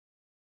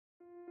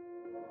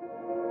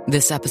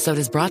This episode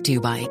is brought to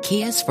you by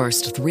Kia's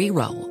first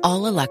 3-row,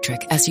 all-electric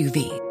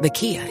SUV, the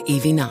Kia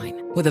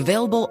EV9, with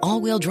available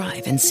all-wheel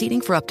drive and seating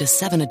for up to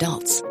 7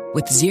 adults,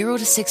 with 0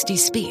 to 60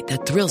 speed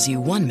that thrills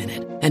you 1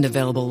 minute and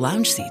available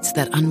lounge seats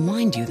that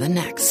unwind you the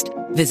next.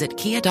 Visit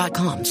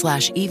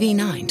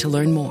kia.com/EV9 to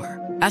learn more.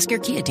 Ask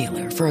your Kia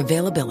dealer for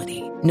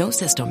availability. No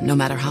system, no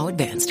matter how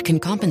advanced, can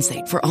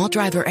compensate for all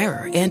driver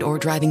error and or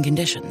driving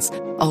conditions.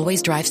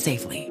 Always drive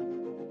safely.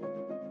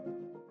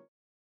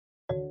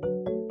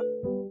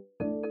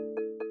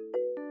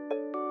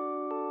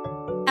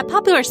 At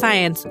Popular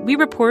Science, we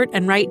report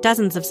and write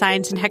dozens of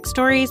science and tech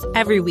stories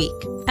every week.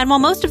 And while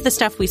most of the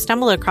stuff we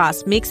stumble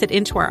across makes it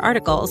into our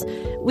articles,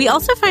 we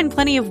also find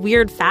plenty of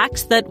weird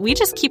facts that we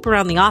just keep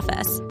around the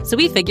office. So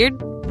we figured,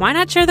 why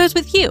not share those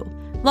with you?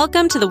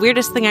 Welcome to The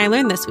Weirdest Thing I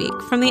Learned This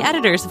Week from the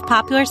editors of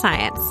Popular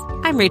Science.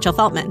 I'm Rachel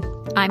Feltman.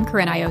 I'm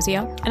Corinne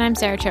Iozio. And I'm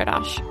Sarah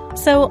Chodosh.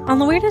 So on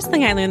The Weirdest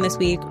Thing I Learned This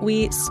Week,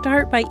 we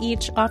start by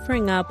each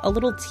offering up a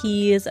little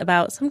tease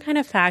about some kind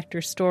of fact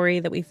or story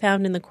that we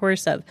found in the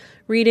course of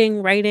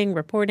reading, writing,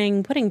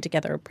 reporting, putting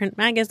together a print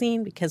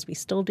magazine, because we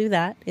still do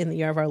that in the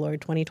year of our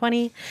Lord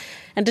 2020,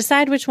 and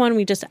decide which one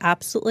we just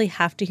absolutely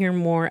have to hear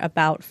more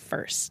about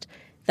first.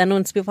 Then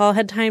once we've all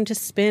had time to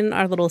spin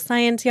our little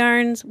science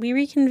yarns, we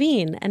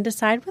reconvene and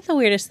decide what the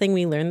weirdest thing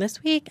we learned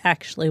this week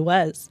actually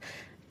was.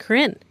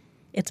 Corinne,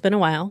 it's been a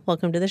while.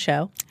 Welcome to the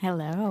show.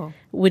 Hello.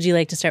 Would you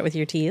like to start with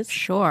your tease?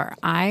 Sure.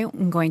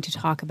 I'm going to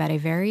talk about a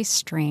very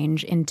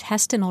strange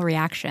intestinal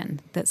reaction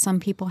that some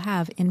people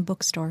have in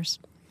bookstores.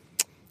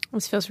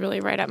 This feels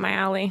really right up my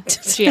alley.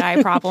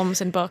 GI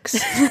problems in books.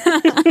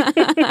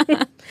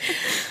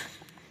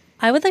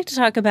 I would like to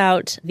talk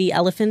about the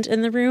elephant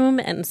in the room,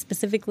 and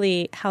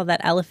specifically how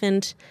that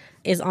elephant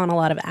is on a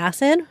lot of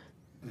acid.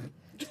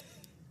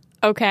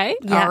 Okay.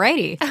 Yeah.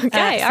 Alrighty.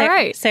 Okay. All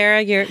right.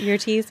 Sarah, your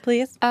tease,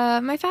 please.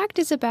 My fact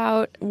is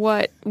about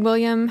what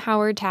William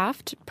Howard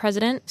Taft,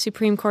 President,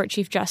 Supreme Court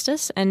Chief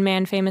Justice, and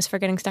man famous for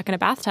getting stuck in a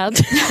bathtub,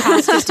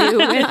 has to do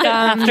with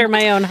After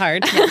my own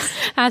heart.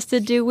 has to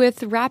do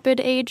with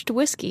rapid aged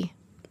whiskey.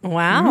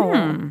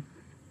 Wow.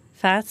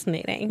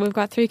 Fascinating. We've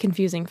got 3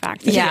 confusing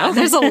facts. Yeah,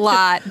 there's a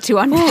lot to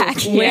unpack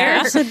here.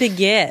 Where to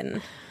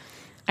begin?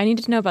 I need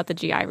to know about the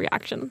GI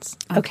reactions.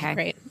 Okay.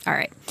 Great. All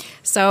right.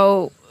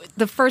 So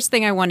the first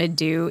thing I want to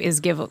do is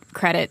give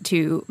credit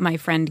to my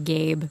friend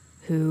Gabe,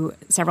 who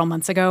several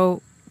months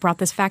ago brought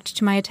this fact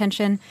to my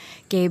attention.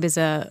 Gabe is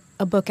a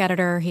book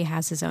editor. He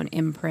has his own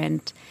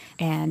imprint.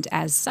 And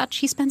as such,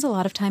 he spends a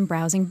lot of time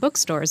browsing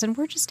bookstores. And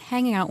we're just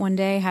hanging out one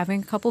day,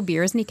 having a couple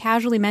beers, and he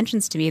casually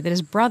mentions to me that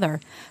his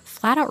brother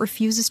flat out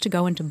refuses to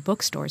go into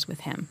bookstores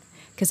with him.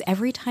 Because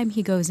every time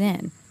he goes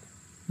in,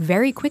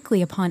 very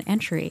quickly upon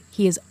entry,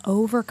 he is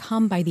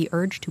overcome by the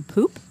urge to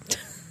poop.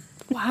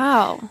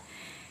 Wow.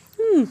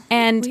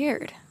 And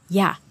Weird.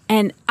 yeah.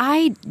 And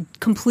I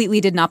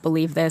completely did not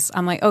believe this.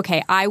 I'm like,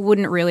 okay, I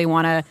wouldn't really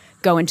want to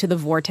go into the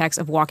vortex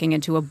of walking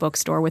into a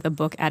bookstore with a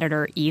book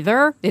editor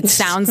either. It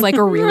sounds like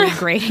a really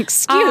great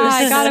excuse.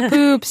 I gotta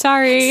poop.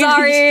 Sorry.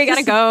 Sorry,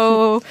 gotta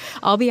go.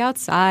 I'll be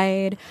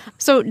outside.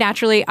 So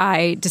naturally,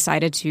 I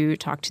decided to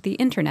talk to the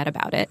internet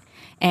about it.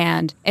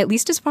 And at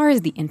least as far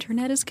as the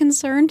internet is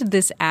concerned,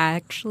 this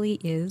actually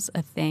is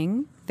a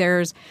thing.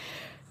 There's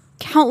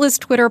countless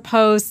Twitter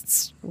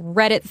posts,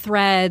 Reddit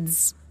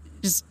threads,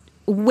 just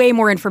way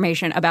more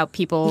information about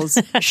people's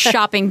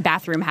shopping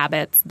bathroom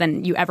habits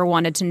than you ever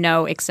wanted to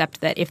know,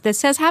 except that if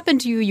this has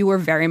happened to you, you are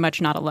very much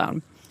not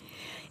alone.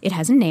 It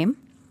has a name.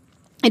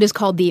 It is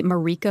called the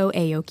Mariko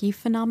Aoki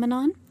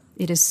phenomenon.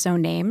 It is so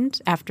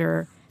named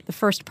after the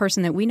first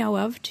person that we know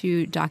of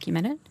to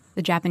document it,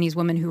 the Japanese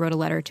woman who wrote a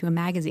letter to a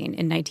magazine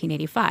in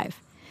 1985.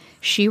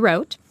 She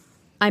wrote,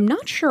 "I'm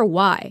not sure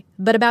why,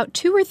 but about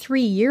 2 or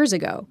 3 years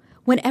ago,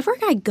 whenever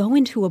I go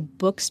into a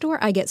bookstore,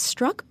 I get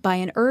struck by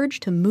an urge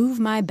to move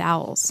my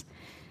bowels."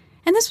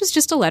 And this was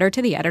just a letter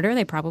to the editor.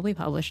 They probably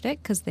published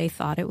it because they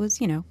thought it was,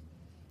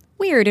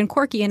 weird and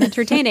quirky and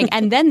entertaining.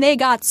 And then they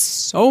got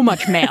so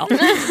much mail.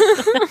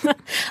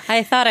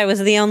 I thought I was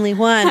the only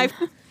one.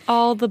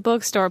 All the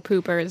bookstore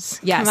poopers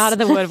Yes. come out of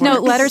the woodwork.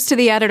 No, letters to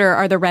the editor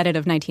are the Reddit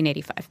of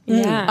 1985.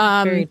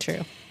 Yeah. Very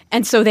true.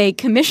 And so they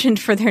commissioned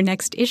for their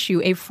next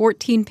issue a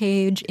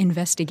 14-page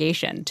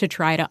investigation to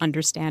try to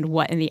understand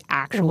what in the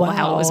actual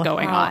hell was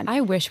going on.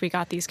 I wish we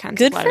got these kinds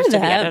Good of letters for to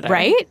the them, editor.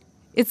 Right?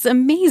 It's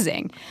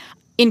amazing.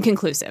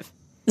 Inconclusive.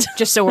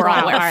 Just so we're all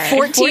aware. All right.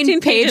 14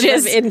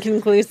 pages. of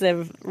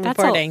inconclusive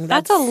reporting.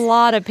 That's a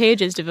lot of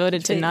pages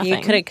devoted to nothing.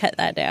 You could have cut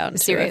that down.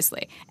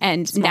 Seriously.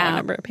 And smaller now,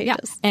 number of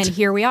pages. And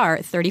here we are,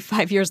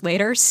 35 years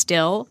later,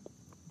 still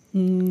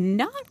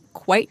not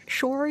quite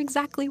sure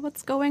exactly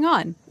what's going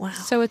on. Wow.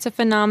 So it's a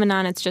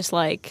phenomenon. It's just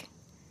like,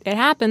 it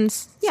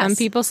happens. Yes. Some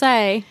people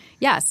say.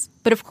 Yes.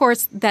 But of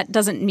course, that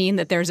doesn't mean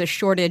that there's a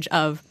shortage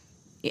of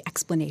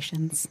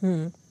explanations.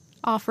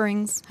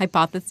 offerings,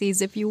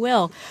 hypotheses, if you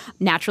will.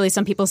 Naturally,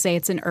 some people say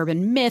it's an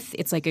urban myth.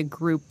 It's like a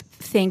group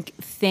think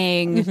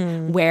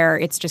thing where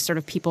it's just sort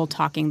of people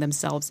talking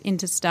themselves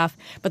into stuff.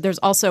 But there's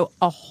also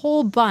a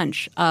whole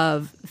bunch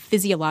of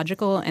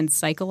physiological and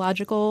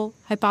psychological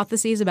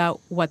hypotheses about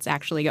what's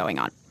actually going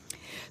on.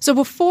 So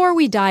before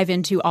we dive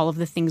into all of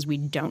the things we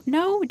don't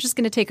know, we're just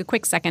going to take a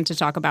quick second to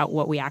talk about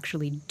what we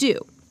actually do.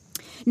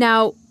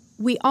 Now,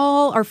 we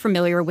all are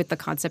familiar with the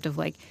concept of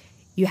like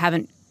you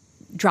haven't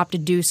dropped a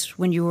deuce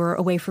when you were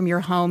away from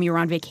your home, you were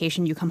on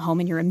vacation, you come home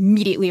and you're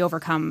immediately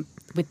overcome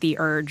with the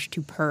urge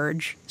to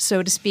purge,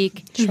 so to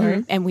speak.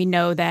 Sure. And we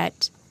know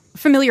that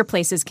familiar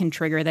places can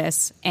trigger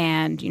this.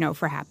 And, you know,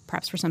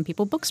 perhaps for some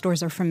people,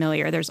 bookstores are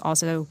familiar. There's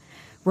also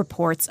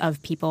reports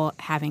of people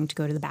having to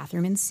go to the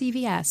bathroom in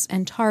CVS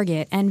and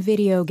Target and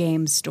video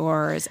game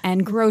stores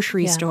and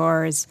grocery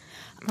stores.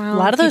 Well, a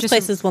lot of those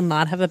places will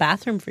not have a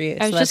bathroom for you.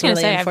 I was just going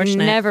to say, I've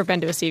never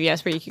been to a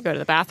CVS where you could go to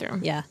the bathroom.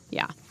 Yeah.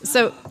 Yeah.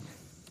 So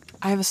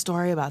I have a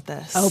story about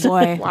this. oh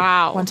boy.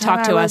 Wow. One time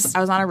Talk to us. I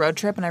was on a road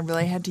trip and I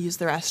really had to use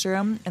the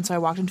restroom. And so I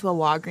walked into a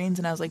Walgreens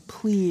and I was like,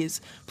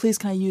 please,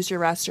 can I use your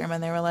restroom?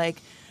 And they were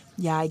like,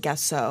 yeah, I guess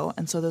so.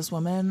 And so this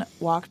woman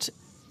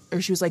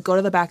she was like, go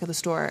to the back of the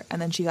store.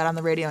 And then she got on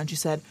the radio and she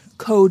said,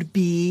 code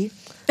B.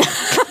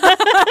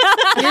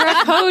 You're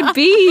a code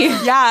B.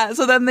 Yeah.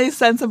 So then they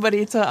sent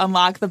somebody to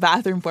unlock the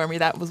bathroom for me.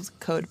 That was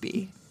code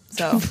B.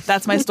 So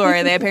that's my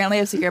story. They apparently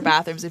have secret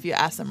bathrooms if you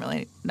ask them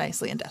really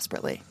nicely and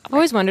desperately. I've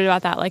always wondered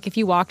about that. Like, if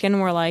you walked in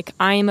and were like,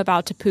 I am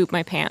about to poop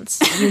my pants,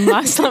 you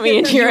must let me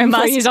into your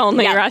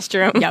employees-only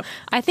restroom. Yep.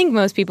 I think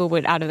most people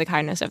would, out of the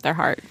kindness of their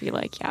heart, be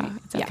like, yeah,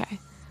 it's okay.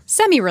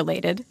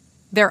 Semi-related,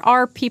 there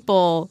are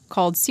people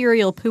called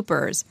serial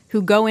poopers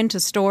who go into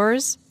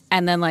stores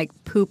and then, like,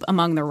 poop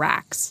among the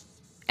racks.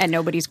 And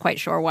nobody's quite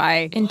sure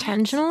why.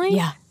 Intentionally?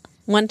 Yeah.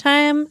 One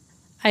time,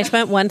 I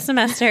spent one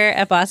semester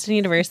at Boston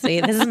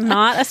University. This is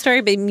not a story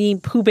about me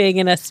pooping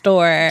in a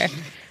store.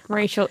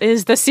 Rachel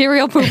is the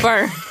serial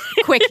pooper.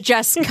 Quick,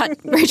 just cut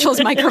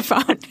Rachel's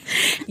microphone.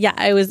 Yeah,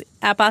 I was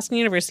at Boston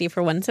University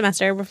for one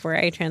semester before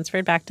I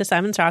transferred back to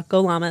Simon's Rock,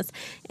 go Llamas.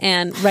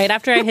 And right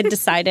after I had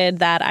decided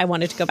that I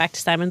wanted to go back to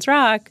Simon's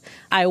Rock,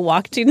 I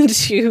walked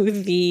into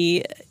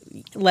the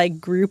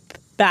group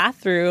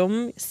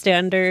bathroom,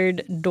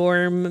 standard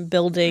dorm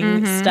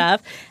building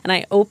stuff, and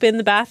I opened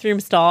the bathroom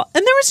stall,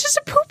 and there was just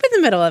a poop in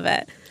the middle of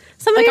it.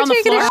 Somebody Like on had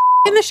the taken floor?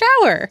 a in the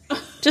shower.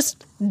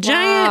 Just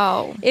giant.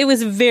 Wow. It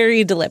was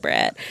very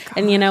deliberate. God.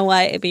 And you know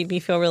what? It made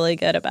me feel really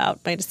good about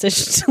my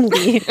decision to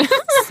leave.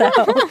 So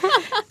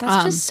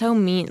That's just so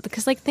mean.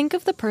 Because, like, think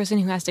of the person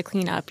who has to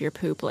clean up your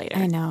poop later.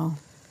 I know.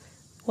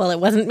 well, it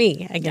wasn't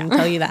me. I can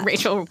tell you that.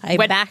 Rachel I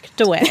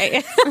backed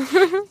away.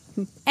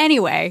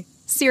 Anyway,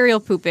 serial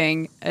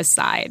pooping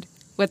aside,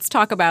 let's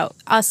talk about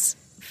us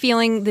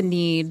feeling the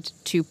need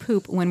to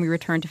poop when we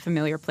return to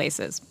familiar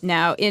places.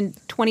 Now, in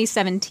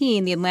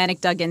 2017, The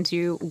Atlantic dug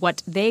into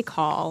what they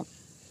call,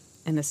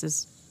 and this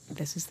is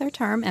their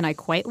term, and I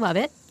quite love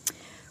it,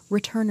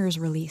 returner's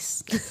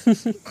release.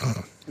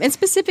 And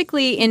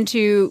specifically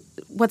into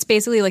what's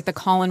basically like the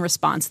call and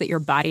response that your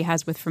body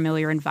has with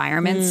familiar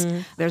environments.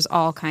 There's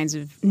all kinds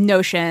of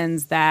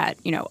notions that,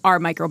 you know, our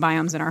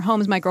microbiomes and our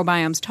home's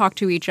microbiomes talk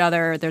to each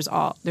other.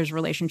 There's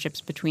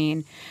relationships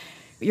between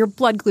your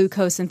blood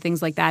glucose and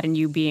things like that and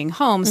you being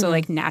home. So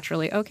like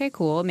naturally, okay,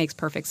 cool. It makes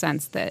perfect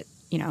sense that,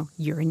 you know,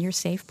 you're in your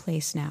safe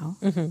place now.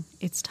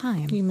 It's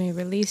time. You may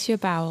release your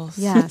bowels.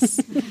 Yes.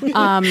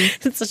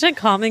 It's such a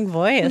calming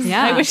voice.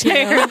 Yeah. I wish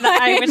I heard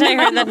that. I wish I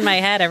heard that in my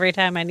head every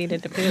time I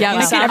needed to poop. Yeah,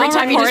 Wow. every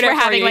time you just were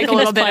having like a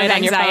little bit of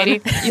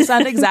anxiety. You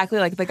sound exactly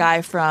like the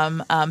guy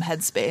from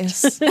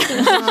Headspace.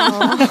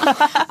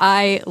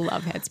 I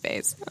love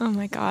Headspace. Oh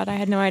my God, I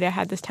had no idea I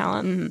had this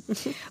talent.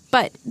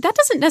 But that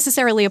doesn't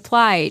necessarily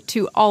apply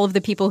to all of the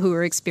people who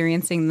are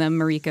experiencing the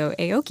Mariko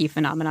Aoki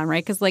phenomenon,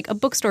 right? Because like a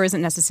bookstore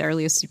isn't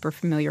necessarily a super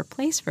familiar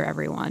place for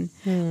everyone.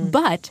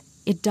 But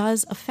it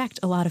does affect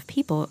a lot of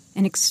people.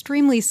 An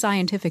extremely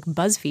scientific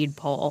BuzzFeed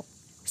poll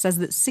says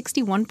that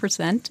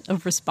 61%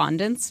 of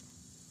respondents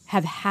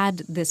have had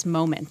this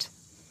moment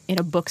in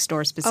a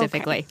bookstore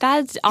specifically. Okay.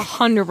 That's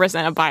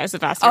 100% a bias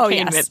of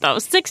ascertainment, yes. though. I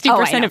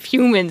 60% know. of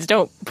humans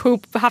don't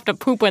have to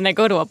poop when they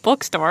go to a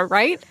bookstore,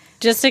 right?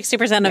 Just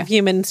 60% of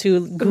humans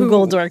who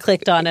Googled or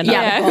clicked on an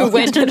article. Who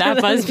went to that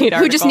BuzzFeed article.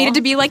 Who just needed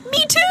to be like,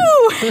 me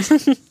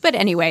too! But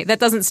anyway, that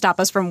doesn't stop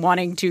us from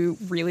wanting to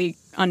really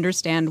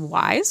understand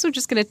why. So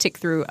just going to tick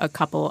through a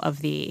couple of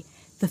the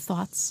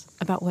thoughts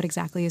about what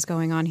exactly is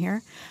going on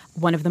here.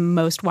 One of the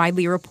most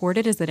widely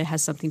reported is that it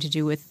has something to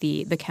do with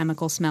the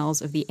chemical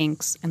smells of the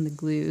inks and the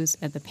glues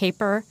and the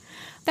paper.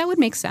 That would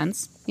make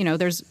sense. You know,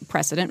 there's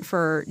precedent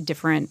for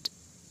different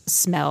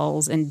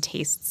smells and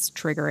tastes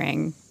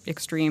triggering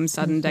extreme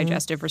sudden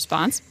digestive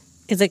response.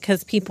 Is it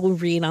because people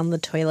read on the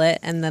toilet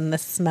and then the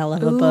smell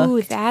of a Ooh,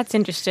 book? that's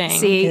interesting.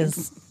 See,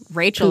 Is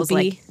Rachel's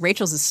poopy.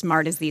 Rachel's as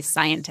smart as these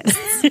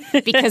scientists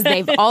because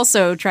they've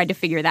also tried to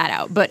figure that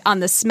out. But on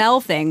the smell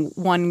thing,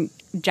 one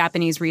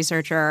Japanese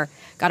researcher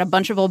got a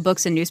bunch of old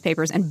books and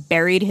newspapers and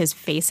buried his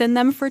face in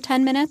them for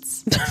 10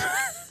 minutes.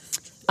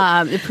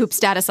 The poop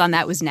status on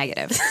that was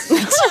negative.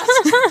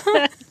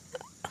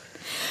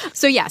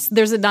 So yes,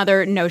 there's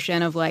another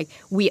notion of like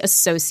we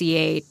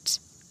associate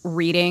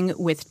reading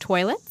with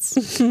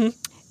toilets.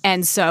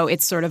 And so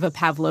it's sort of a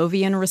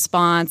Pavlovian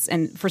response.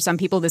 And for some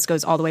people, this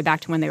goes all the way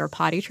back to when they were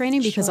potty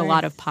training because a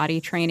lot of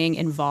potty training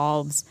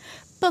involves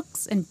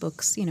books and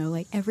books,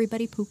 like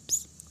everybody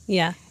poops.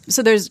 Yeah.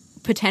 So there's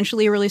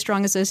potentially a really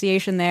strong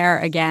association there.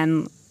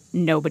 Again,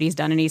 nobody's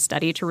done any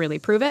study to really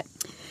prove it.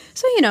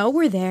 So,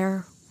 we're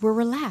there. We're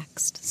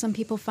relaxed. Some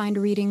people find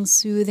reading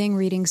soothing.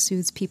 Reading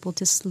soothes people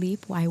to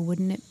sleep. Why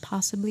wouldn't it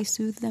possibly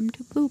soothe them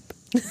to poop?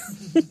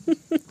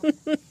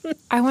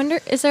 I wonder,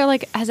 is there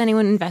has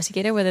anyone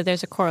investigated whether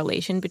there's a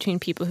correlation between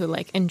people who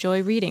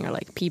enjoy reading or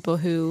people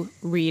who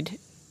read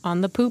on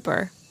the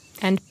pooper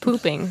and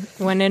pooping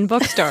when in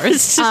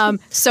bookstores?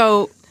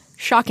 So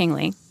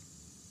shockingly,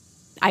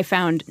 I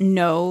found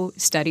no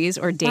studies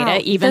or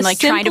data even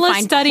trying to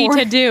find study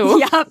to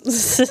do. Yep.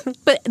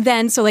 But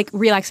then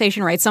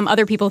relaxation, right? Some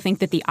other people think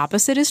that the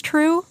opposite is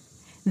true.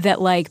 That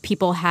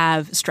people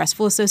have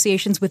stressful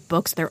associations with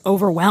books. They're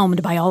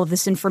overwhelmed by all of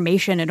this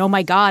information. And oh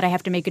my God, I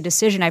have to make a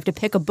decision. I have to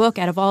pick a book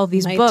out of all of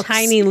these books. My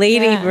tiny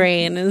lady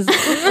brain is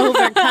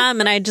overcome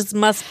and I just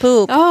must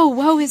poop. Oh,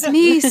 woe is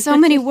me. So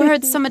many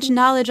words, so much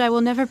knowledge I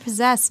will never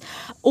possess.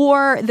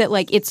 Or that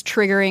it's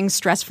triggering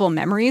stressful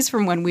memories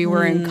from when we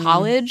were in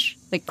college.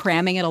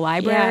 Cramming at a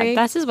library.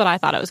 Yeah, this is what I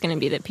thought it was going to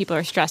be, that people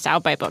are stressed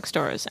out by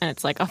bookstores and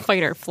it's like a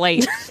fight or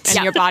flight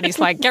and your body's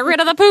like, get rid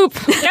of the poop.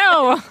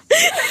 No.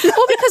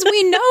 Well, because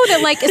we know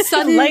that a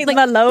sudden... Lighten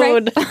the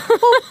load. Right?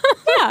 Well,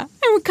 yeah.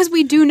 Because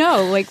we do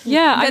know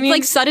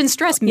that sudden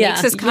stress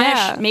makes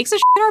us makes us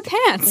shit our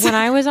pants. When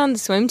I was on the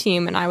swim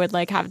team and I would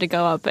have to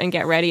go up and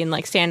get ready and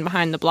stand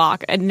behind the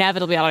block,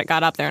 inevitably I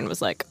got up there and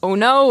was like, oh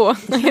no,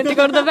 I have to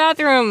go to the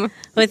bathroom.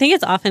 Well, I think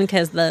it's often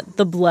because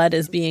the blood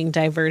is being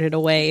diverted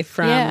away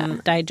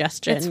from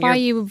digestion. It's why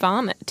you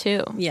vomit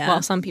too. Yeah.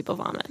 Well, some people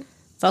vomit.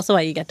 It's also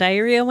why you get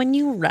diarrhea when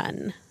you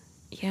run.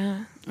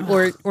 Yeah.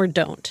 Or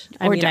don't.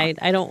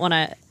 I don't want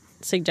to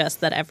suggest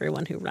that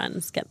everyone who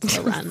runs gets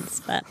the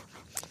runs,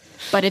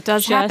 but it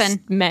does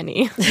happen.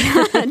 Many.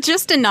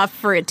 Just enough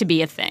for it to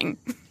be a thing.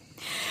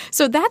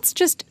 So that's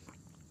just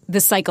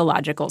the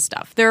psychological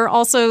stuff. There are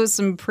also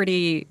some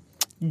pretty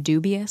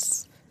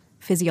dubious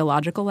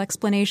physiological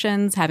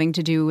explanations having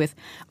to do with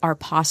our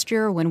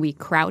posture when we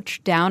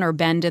crouch down or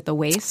bend at the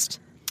waist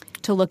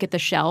to look at the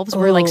shelves.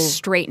 We're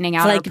straightening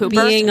out our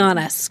pooper. Being on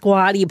a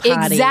squatty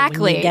potty.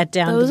 Exactly. When you get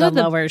down Those to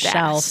the are lower best.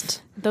 shelf.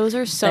 Those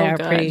are so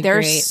good. They're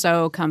great.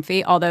 so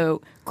comfy,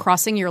 although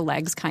crossing your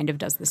legs kind of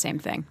does the same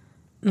thing.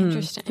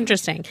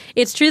 Interesting.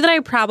 It's true that I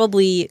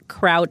probably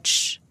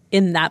crouch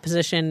in that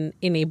position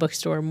in a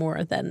bookstore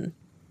more than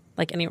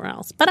anywhere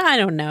else. But I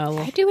don't know.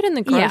 I do it in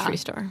the grocery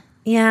store.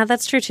 Yeah,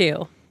 that's true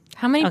too.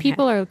 How many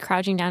people are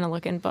crouching down to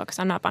look in books?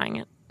 I'm not buying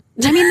it.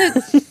 I mean,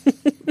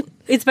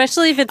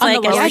 especially if it's On the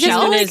lower as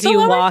shelf? soon as you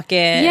walk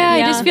in. Yeah,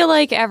 I just feel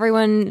like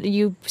everyone,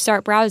 you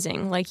start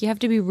browsing, you have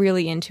to be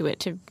really into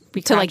it to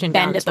be crouching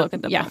down bend to look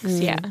at the books.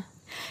 Yeah.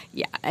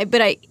 Yeah,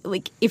 but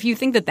if you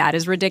think that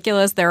is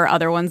ridiculous, there are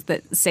other ones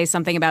that say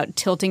something about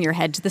tilting your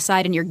head to the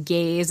side and your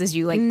gaze as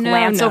you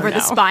glance over the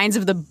spines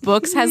of the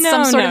books has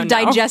some sort of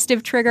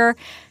digestive trigger.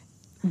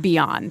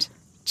 Beyond.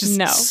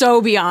 Just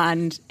so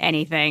beyond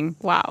anything.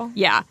 Wow.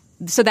 Yeah.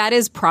 So that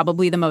is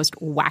probably the most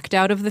whacked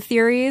out of the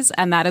theories,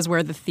 and that is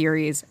where the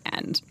theories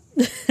end.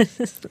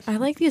 I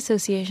like the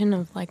association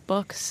of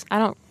books. I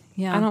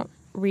don't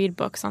read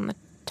books on the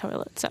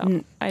toilet,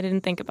 so I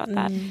didn't think about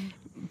that.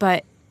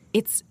 But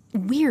it's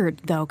weird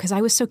though, because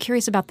I was so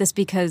curious about this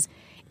because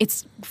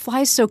it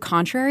flies so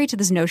contrary to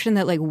this notion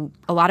that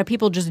a lot of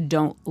people just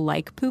don't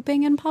like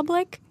pooping in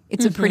public.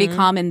 It's a pretty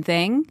common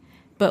thing,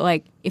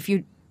 but if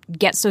you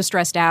get so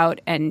stressed out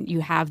and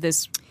you have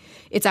this,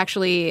 it's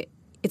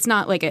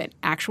not an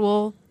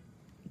actual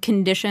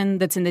condition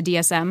that's in the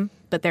DSM,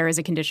 but there is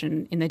a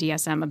condition in the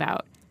DSM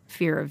about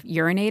fear of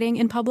urinating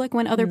in public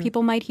when other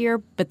people might hear,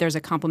 but there's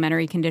a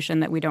complementary condition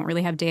that we don't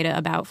really have data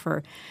about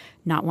for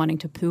not wanting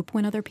to poop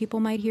when other people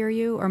might hear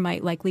you or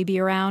might likely be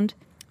around.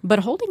 But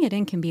holding it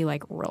in can be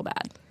real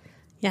bad.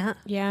 Yeah.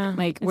 Yeah.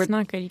 It's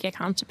not good. You get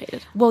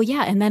constipated. Well,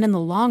 yeah. And then in the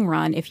long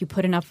run, if you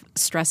put enough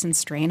stress and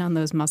strain on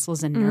those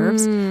muscles and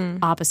nerves,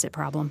 opposite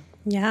problem.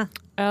 Yeah.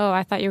 Oh,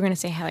 I thought you were going to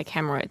say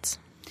hemorrhoids.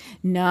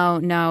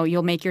 No.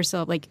 You'll make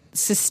yourself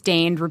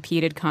sustained,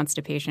 repeated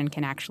constipation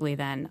can actually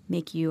then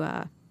make you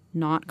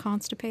not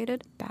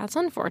constipated. That's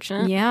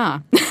unfortunate. Yeah.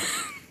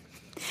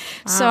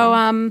 So,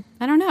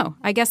 I don't know.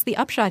 I guess the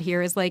upshot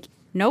here is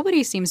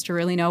nobody seems to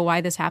really know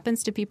why this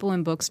happens to people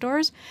in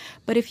bookstores.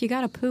 But if you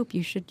got to poop,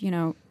 you should,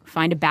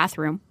 find a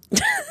bathroom.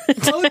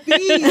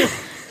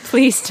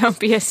 Please don't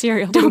be a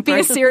serial pooper. Don't be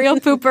a serial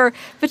pooper,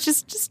 but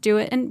just do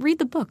it and read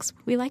the books.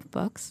 We like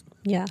books.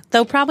 Yeah.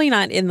 Though probably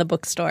not in the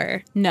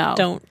bookstore.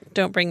 No.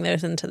 Don't bring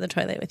those into the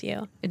toilet with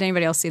you. Did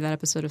anybody else see that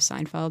episode of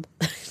Seinfeld?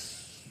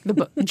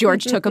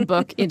 George took a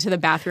book into the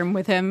bathroom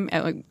with him,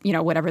 at,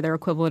 whatever their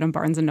equivalent in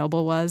Barnes &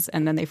 Noble was,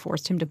 and then they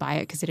forced him to buy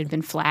it because it had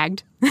been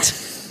flagged.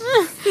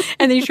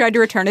 And then he tried to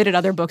return it at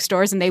other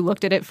bookstores, and they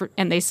looked at it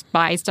and they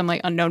spy some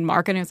unknown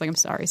mark, and he was like, "I'm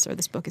sorry, sir,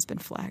 this book has been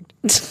flagged."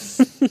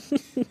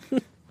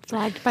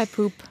 Flagged by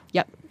poop.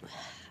 Yep.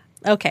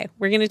 Okay,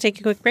 we're going to take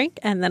a quick break,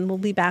 and then we'll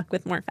be back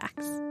with more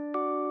facts.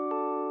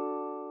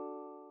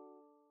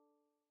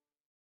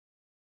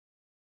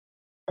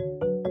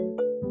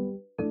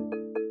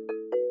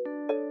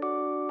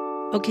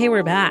 Okay,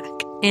 we're back,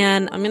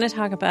 and I'm going to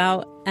talk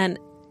about an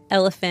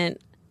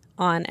elephant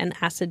on an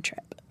acid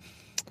trip.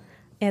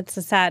 It's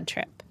a sad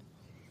trip.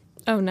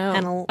 Oh no!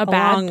 And a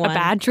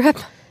bad trip.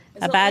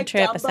 A bad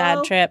trip, Dumbo? a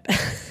sad trip.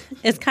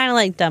 It's kind of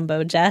like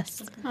Dumbo,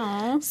 Jess.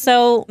 Aww.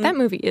 So That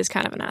movie is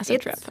kind of an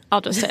acid trip. I'll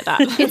just say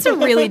that. It's a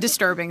really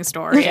disturbing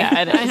story.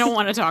 Yeah, it is. I don't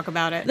want to talk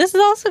about it. this is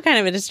also kind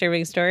of a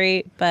disturbing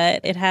story,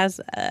 but it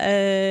has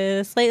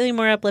a slightly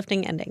more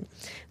uplifting ending.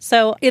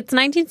 So it's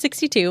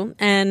 1962,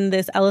 and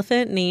this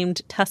elephant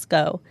named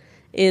Tusco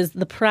is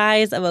the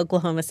prize of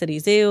Oklahoma City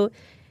Zoo.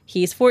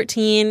 He's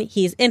 14.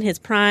 He's in his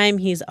prime.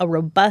 He's a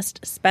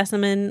robust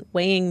specimen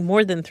weighing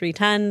more than 3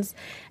 tons.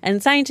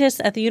 And scientists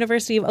at the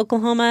University of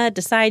Oklahoma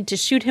decide to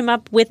shoot him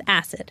up with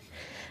acid,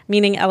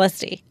 meaning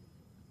LSD.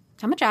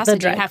 How much acid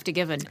do you drug. have to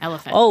give an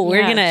elephant? Oh,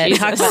 we're Yeah, going to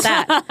talk about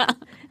that.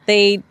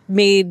 They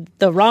made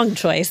the wrong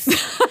choice.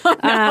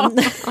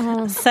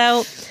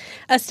 So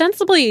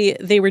ostensibly,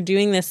 they were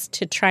doing this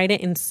to try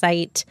to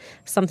incite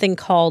something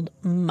called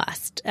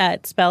must.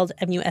 It's spelled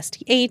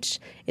M-U-S-T-H.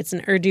 It's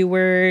an Urdu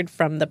word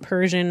from the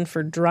Persian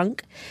for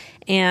drunk.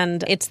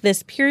 And it's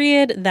this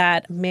period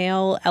that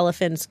male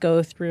elephants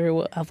go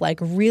through of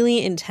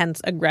really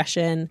intense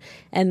aggression,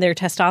 and their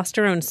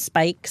testosterone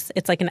spikes.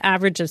 It's an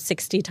average of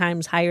 60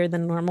 times higher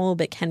than normal,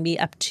 but can be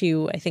up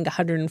to, I think,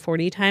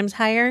 140 times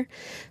higher.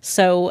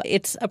 So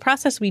it's a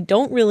process we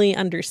don't really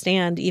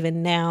understand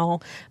even now,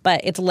 but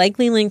it's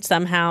likely linked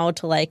somehow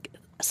to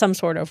some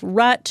sort of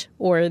rut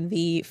or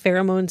the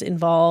pheromones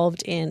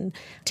involved in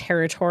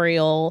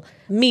territorial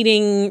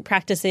mating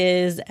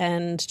practices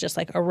and just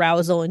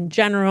arousal in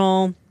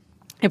general.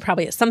 It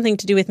probably has something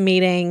to do with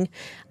mating.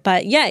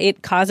 But yeah,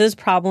 it causes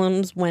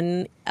problems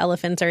when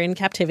elephants are in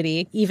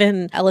captivity.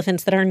 Even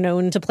elephants that are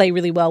known to play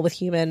really well with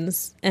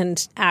humans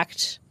and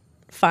act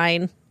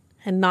fine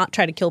and not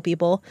try to kill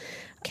people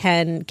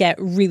can get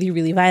really,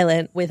 really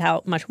violent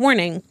without much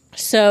warning.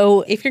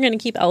 So if you're going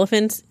to keep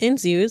elephants in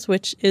zoos,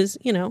 which is,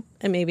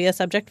 maybe a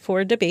subject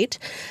for debate,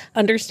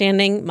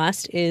 understanding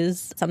must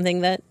is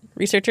something that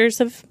researchers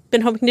have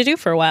been hoping to do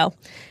for a while.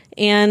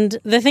 And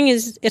the thing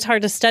is, it's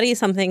hard to study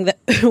something that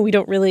we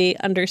don't really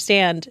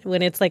understand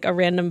when it's a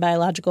random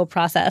biological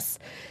process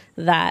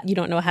that you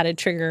don't know how to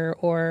trigger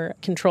or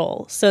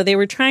control. So they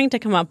were trying to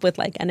come up with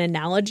an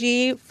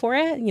analogy for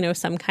it,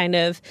 some kind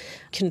of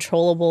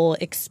controllable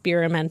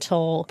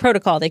experimental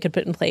protocol they could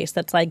put in place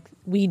that's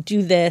we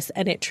do this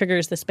and it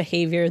triggers this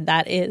behavior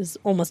that is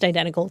almost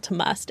identical to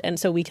must. And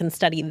so we can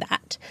study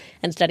that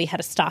and study how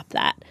to stop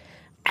that.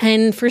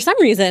 And for some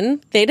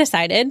reason, they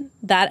decided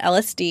that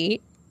LSD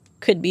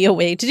could be a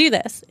way to do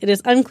this. It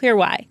is unclear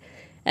why,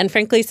 and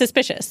frankly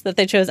suspicious that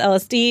they chose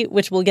LSD,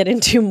 which we'll get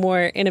into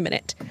more in a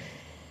minute.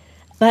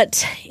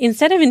 But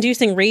instead of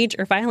inducing rage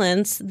or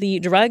violence, the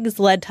drugs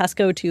led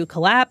Tusco to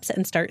collapse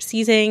and start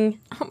seizing.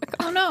 Oh my God.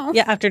 Oh, no.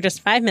 Yeah, after just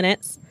 5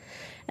 minutes.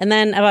 And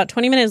then about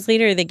 20 minutes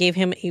later, they gave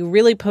him a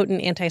really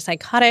potent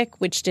antipsychotic,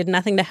 which did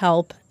nothing to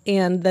help.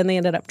 And then they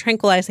ended up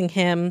tranquilizing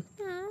him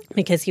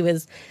because he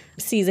was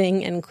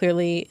seizing and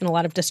clearly in a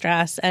lot of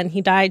distress. And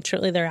he died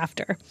shortly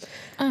thereafter.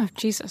 Oh,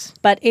 Jesus.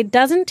 But it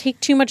doesn't take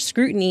too much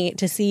scrutiny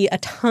to see a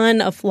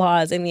ton of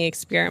flaws in the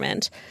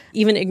experiment,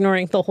 even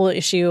ignoring the whole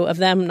issue of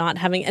them not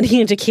having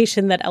any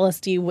indication that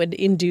LSD would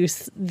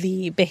induce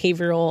the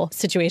behavioral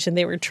situation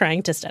they were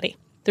trying to study.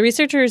 The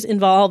researchers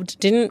involved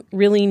didn't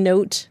really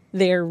note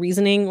their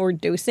reasoning or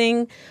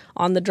dosing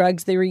on the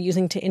drugs they were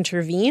using to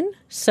intervene.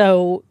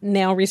 So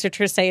now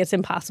researchers say it's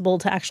impossible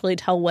to actually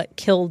tell what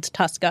killed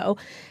Tusco.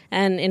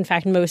 And in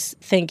fact, most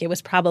think it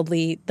was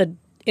probably the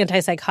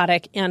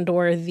antipsychotic and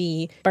or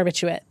the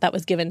barbiturate that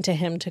was given to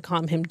him to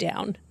calm him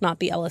down, not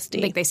the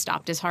LSD. They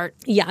stopped his heart.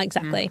 Yeah,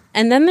 exactly.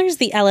 And then there's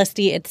the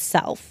LSD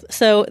itself.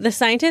 So the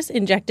scientists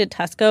injected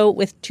Tusco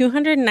with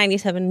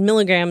 297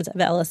 milligrams of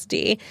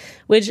LSD,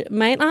 which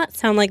might not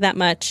sound like that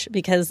much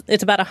because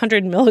it's about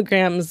 100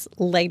 milligrams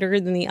lighter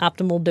than the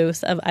optimal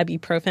dose of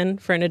ibuprofen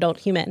for an adult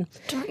human.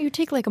 Don't you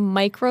take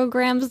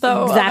micrograms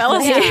though?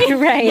 Exactly. Of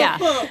LSD? Right.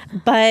 Yeah.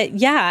 But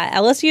yeah,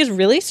 LSD is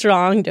really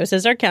strong.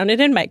 Doses are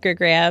counted in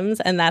micrograms,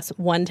 and that's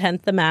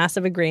 1/10 the mass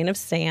of a grain of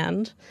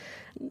sand.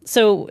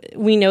 So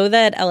we know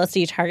that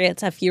LSD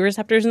targets a few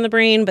receptors in the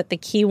brain, but the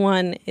key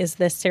one is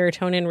this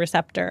serotonin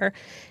receptor.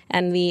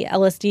 and the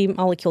LSD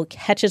molecule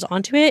catches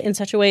onto it in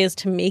such a way as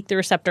to make the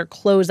receptor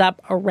close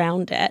up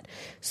around it.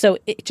 So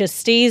it just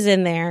stays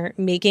in there,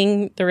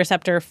 making the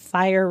receptor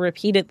fire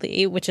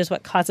repeatedly, which is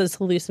what causes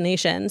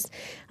hallucinations.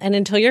 And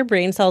until your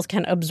brain cells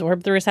can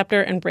absorb the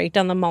receptor and break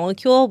down the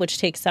molecule, which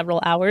takes several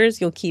hours,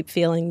 you'll keep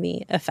feeling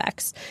the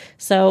effects.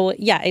 So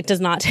yeah, it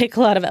does not take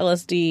a lot of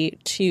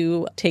LSD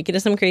to take you to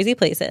some crazy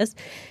places.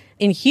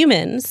 In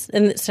humans,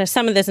 and so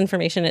some of this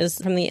information is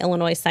from the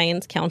Illinois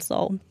Science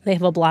Council. They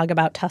have a blog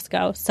about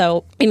Tusco.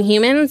 So in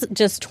humans,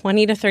 just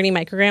 20 to 30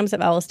 micrograms of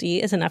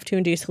LSD is enough to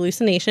induce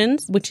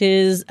hallucinations, which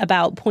is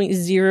about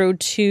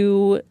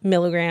 0.02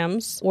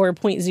 milligrams or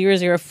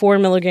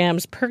 0.004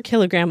 milligrams per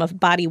kilogram of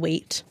body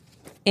weight.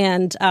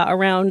 And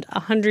around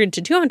 100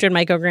 to 200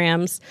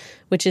 micrograms,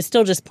 which is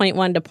still just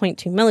 0.1 to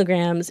 0.2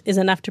 milligrams, is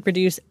enough to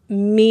produce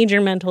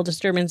major mental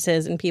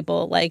disturbances in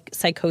people like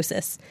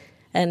psychosis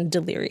and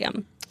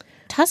delirium.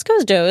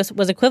 Tusco's dose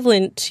was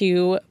equivalent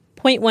to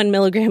 0.1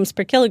 milligrams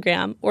per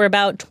kilogram, or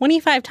about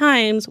 25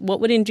 times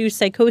what would induce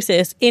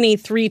psychosis in a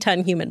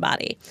 3-ton human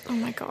body. Oh,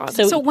 my God.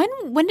 So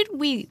when did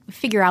we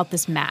figure out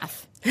this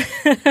math?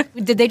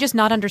 Did they just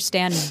not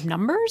understand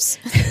numbers?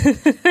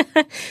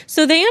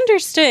 So they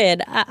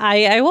understood.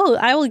 I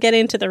will get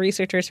into the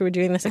researchers who were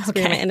doing this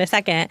experiment in a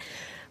second.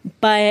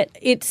 But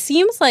it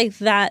seems like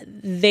that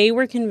they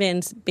were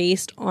convinced,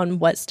 based on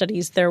what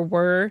studies there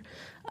were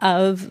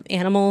of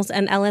animals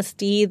and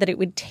LSD, that it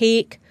would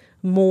take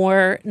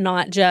more,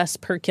 not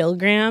just per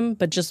kilogram,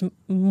 but just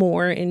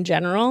more in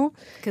general.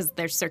 Because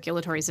their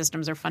circulatory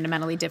systems are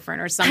fundamentally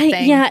different or something.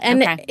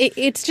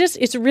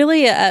 It's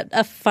really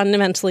a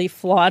fundamentally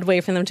flawed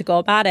way for them to go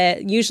about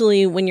it.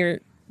 Usually when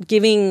you're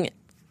giving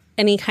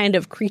any kind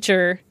of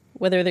creature,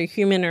 whether they're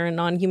human or a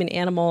non-human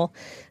animal,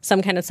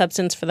 some kind of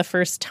substance for the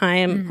first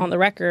time on the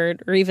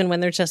record, or even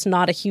when there's just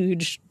not a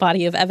huge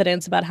body of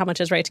evidence about how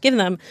much is right to give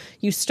them,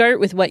 you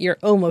start with what you're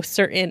almost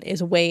certain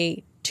is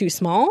way too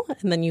small,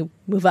 and then you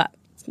move up.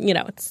 You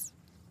know, it's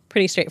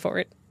pretty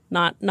straightforward.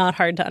 Not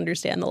hard to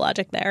understand the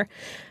logic there.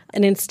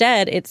 And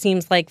instead, it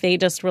seems like they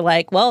just were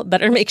like, well,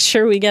 better make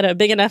sure we get a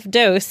big enough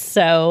dose.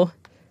 So,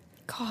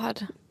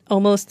 God,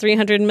 almost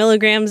 300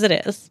 milligrams it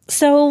is.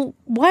 So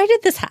why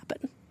did this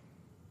happen?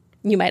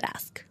 You might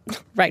ask,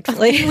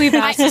 rightfully. We've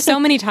asked so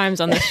many times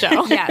on this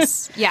show.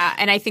 Yes. Yeah.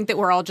 And I think that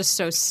we're all just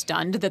so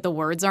stunned that the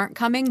words aren't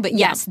coming. But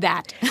yes,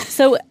 that.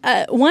 So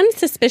one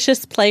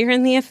suspicious player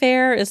in the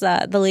affair is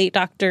the late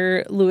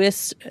Dr.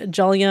 Louis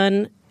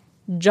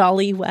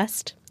Jolly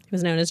West. He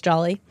was known as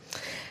Jolly.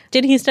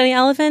 Did he study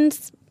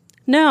elephants?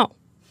 No.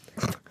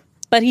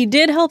 But he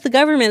did help the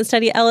government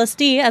study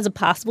LSD as a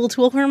possible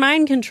tool for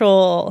mind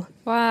control.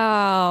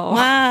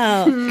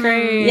 Wow.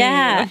 Great.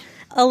 Yeah.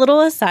 A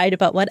little aside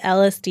about what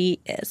LSD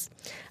is.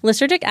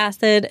 Lysergic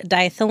acid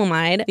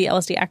diethylamide, the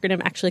LSD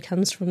acronym actually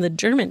comes from the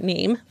German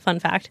name, fun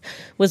fact,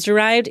 was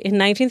derived in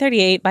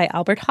 1938 by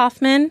Albert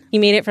Hofmann. He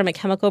made it from a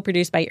chemical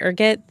produced by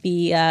ergot,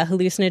 the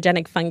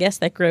hallucinogenic fungus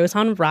that grows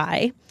on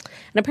rye.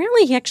 And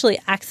apparently he actually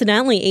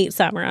accidentally ate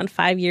some around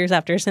 5 years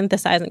after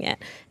synthesizing it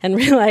and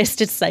realized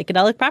its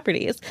psychedelic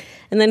properties.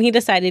 And then he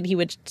decided he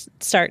would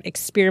start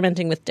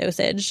experimenting with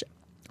dosage.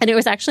 And it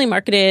was actually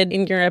marketed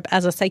in Europe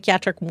as a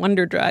psychiatric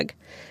wonder drug.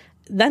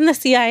 Then the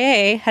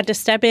CIA had to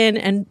step in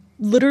and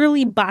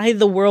literally buy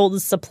the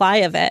world's supply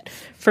of it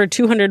for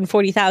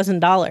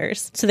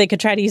 $240,000 so they could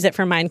try to use it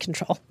for mind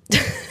control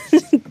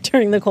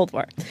during the Cold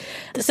War.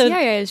 The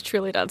CIA has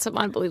truly done some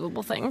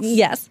unbelievable things.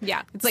 Yes.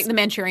 Yeah. It's like the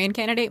Manchurian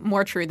Candidate,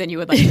 more true than you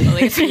would like to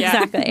believe.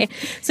 Exactly.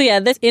 So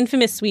yeah, this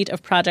infamous suite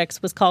of projects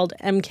was called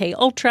MK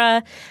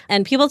Ultra,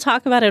 and people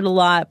talk about it a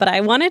lot, but I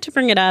wanted to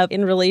bring it up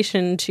in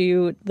relation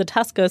to the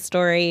Tusco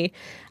story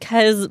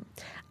because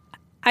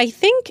I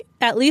think,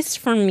 at least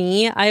for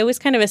me, I always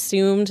kind of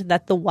assumed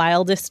that the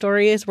wildest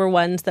stories were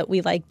ones that we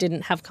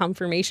didn't have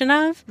confirmation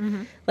of.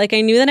 Mm-hmm.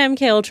 I knew that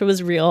MK Ultra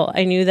was real.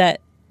 I knew that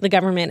the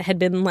government had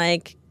been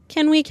like,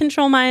 can we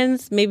control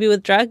minds, maybe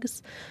with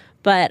drugs?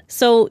 But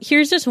so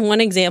here's just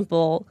one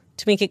example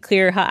to make it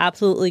clear how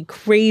absolutely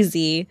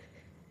crazy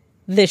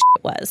this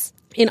shit was.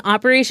 In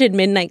Operation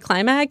Midnight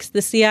Climax,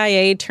 the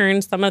CIA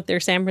turned some of their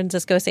San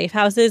Francisco safe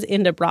houses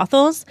into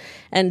brothels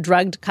and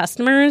drugged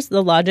customers,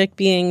 the logic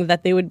being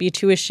that they would be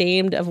too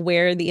ashamed of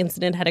where the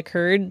incident had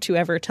occurred to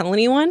ever tell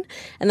anyone.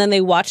 And then they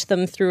watched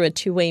them through a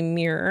two-way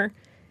mirror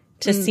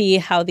to see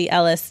how the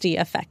LSD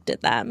affected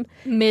them.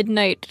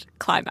 Midnight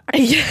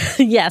Climax.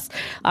 Yes,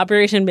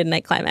 Operation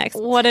Midnight Climax.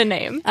 What a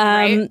name.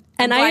 Right? And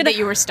I'm I glad that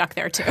you were stuck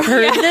there, too.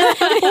 Heard this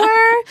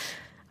before.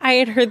 I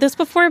had heard this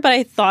before, but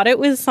I thought it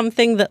was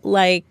something that,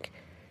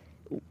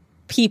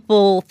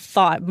 people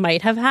thought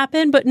might have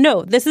happened. But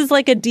no, this is a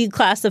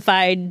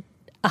declassified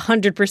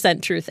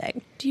 100% true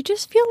thing. Do you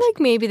just feel like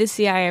maybe the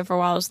CIA for a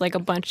while was a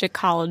bunch of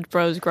college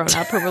bros grown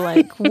up who were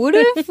like, what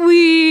if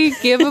we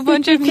give a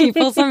bunch of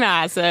people some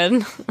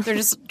acid? They're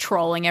just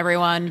trolling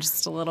everyone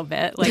just a little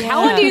bit.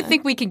 How long do you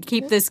think we can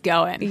keep this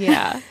going?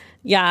 Yeah.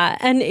 Yeah,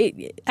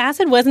 and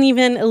acid wasn't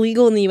even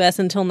illegal in the U.S.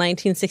 until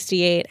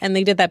 1968, and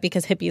they did that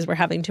because hippies were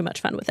having too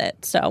much fun with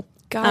it. So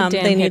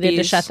Goddamn they needed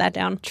to hippies. shut that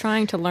down.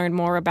 Trying to learn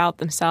more about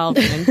themselves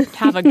and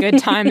have a good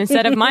time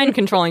instead of mind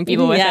controlling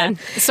people with Yeah. it.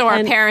 So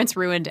our parents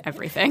ruined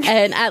everything.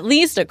 And at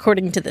least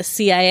according to the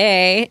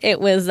CIA, it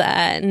was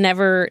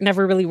never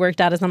really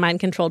worked out as a mind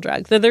control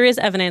drug. Though there is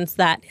evidence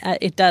that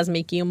it does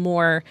make you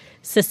more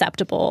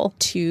susceptible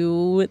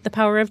to the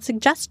power of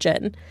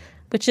suggestion,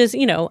 which is,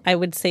 I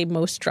would say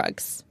most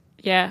drugs,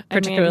 Yeah.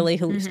 particularly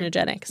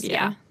hallucinogenics.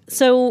 Yeah.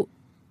 So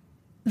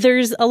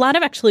there's a lot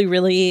of actually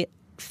really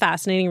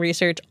fascinating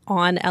research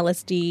on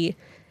LSD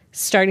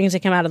starting to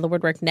come out of the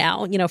woodwork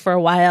now. For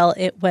a while,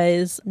 it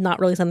was not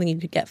really something you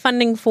could get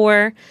funding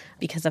for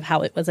because of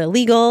how it was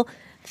illegal.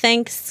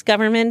 Thanks,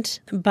 government.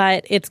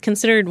 But it's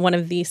considered one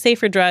of the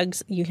safer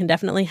drugs. You can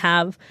definitely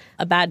have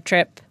a bad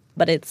trip,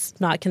 but it's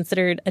not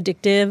considered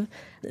addictive.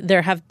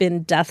 There have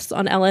been deaths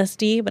on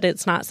LSD, but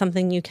it's not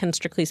something you can,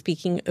 strictly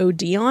speaking,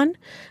 OD on.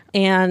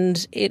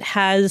 And it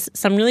has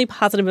some really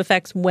positive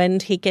effects when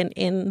taken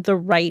in the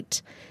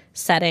right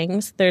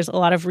settings. There's a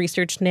lot of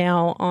research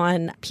now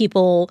on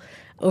people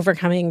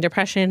overcoming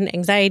depression,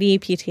 anxiety,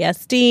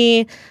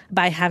 PTSD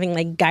by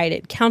having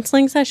guided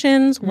counseling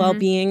sessions while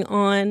being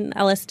on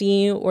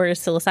LSD or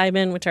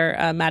psilocybin, which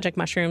are magic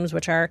mushrooms,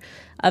 which are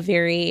a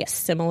very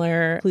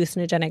similar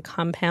hallucinogenic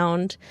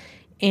compound.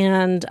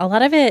 And a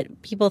lot of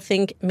it, people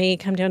think, may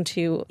come down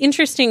to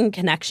interesting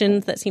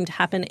connections that seem to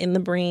happen in the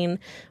brain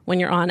when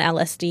you're on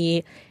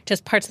LSD,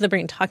 just parts of the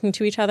brain talking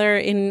to each other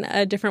in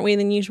a different way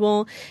than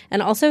usual.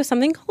 And also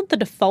something called the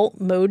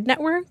default mode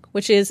network,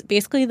 which is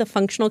basically the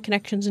functional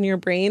connections in your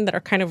brain that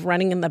are kind of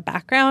running in the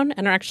background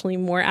and are actually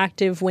more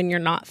active when you're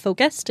not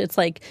focused. It's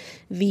like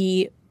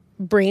the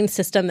brain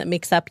system that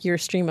makes up your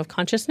stream of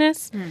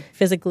consciousness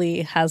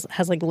physically has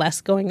less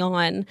going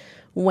on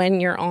when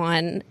you're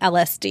on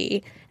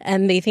LSD.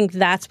 And they think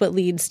that's what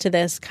leads to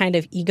this kind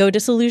of ego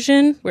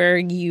dissolution where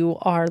you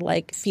are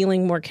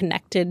feeling more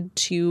connected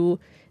to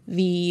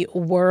the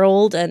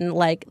world. And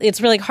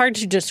it's really hard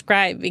to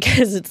describe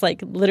because it's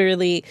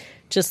literally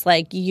just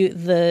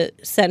the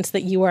sense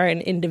that you are an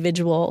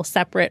individual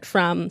separate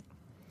from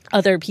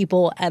other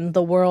people and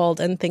the world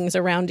and things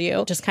around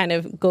you just kind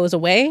of goes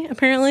away,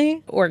 apparently,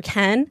 or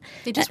can.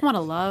 They just want to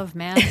love,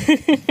 man.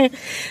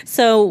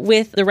 So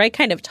with the right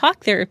kind of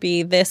talk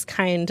therapy, this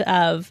kind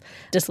of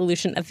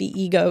dissolution of the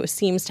ego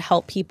seems to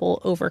help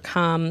people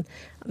overcome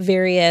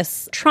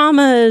various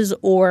traumas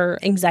or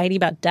anxiety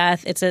about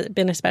death. It's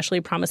been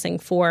especially promising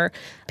for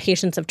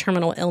patients of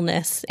terminal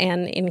illness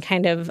and in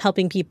kind of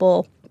helping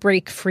people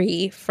break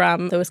free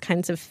from those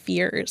kinds of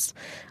fears.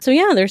 So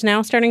yeah, there's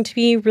now starting to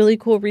be really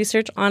cool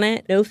research on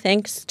it. No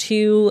thanks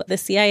to the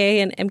CIA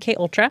and MK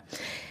Ultra.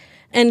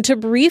 And to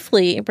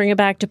briefly bring it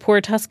back to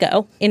poor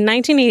Tusco, in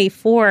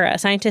 1984, a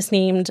scientist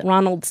named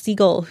Ronald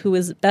Siegel, who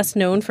is best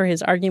known for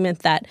his argument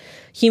that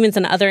humans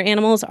and other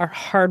animals are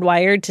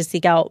hardwired to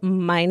seek out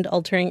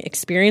mind-altering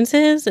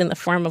experiences in the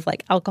form of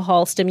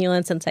alcohol,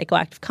 stimulants, and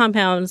psychoactive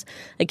compounds.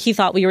 He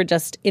thought we were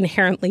just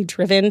inherently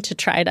driven to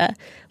try to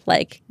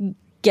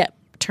get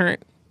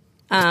turned.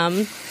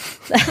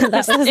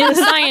 That's in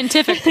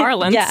scientific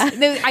parlance. Yeah.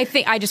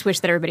 I just wish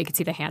that everybody could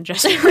see the hand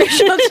gesture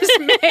Rachel just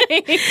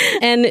made.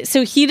 And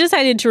so he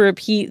decided to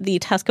repeat the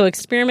Tusco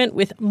experiment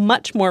with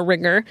much more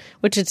rigor,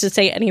 which is to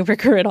say any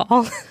rigor at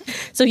all.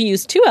 So he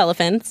used 2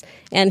 elephants,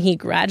 and he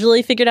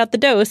gradually figured out the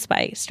dose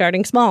by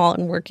starting small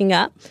and working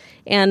up.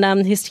 And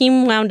his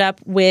team wound up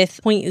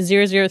with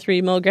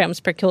 0.003 milligrams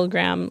per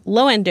kilogram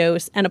low-end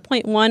dose and a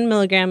 0.1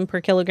 milligram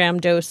per kilogram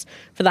dose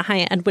for the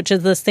high-end, which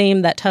is the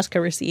same that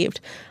Tusco received.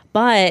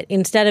 But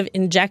instead of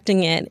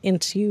injecting it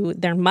into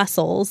their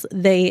muscles,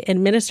 they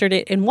administered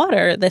it in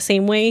water the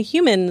same way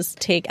humans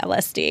take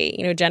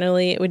LSD.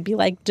 Generally it would be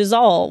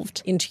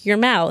dissolved into your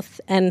mouth.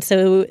 And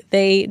so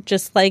they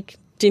just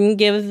didn't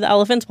give the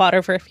elephants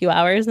water for a few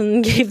hours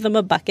and gave them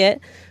a bucket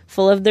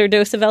full of their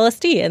dose of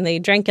LSD and they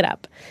drank it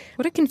up.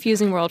 What a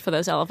confusing world for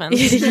those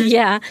elephants.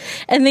 Yeah.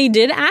 And they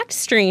did act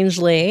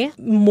strangely,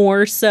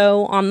 more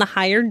so on the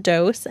higher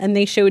dose. And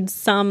they showed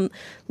some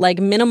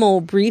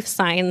minimal brief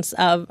signs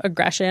of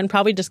aggression,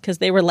 probably just because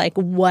they were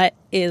what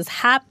is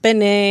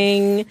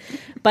happening?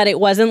 But it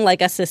wasn't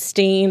a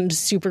sustained,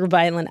 super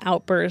violent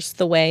outburst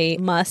the way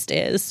must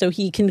is. So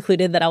he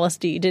concluded that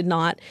LSD did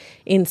not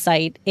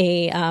incite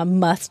a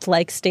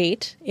must-like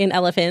state in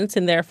elephants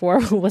and therefore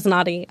was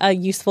not a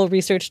useful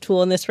research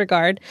tool in this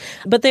regard.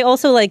 But they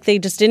also they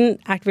just didn't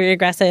act very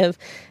aggressive.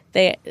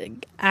 They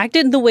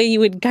acted the way you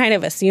would kind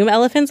of assume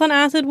elephants on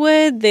acid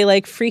would.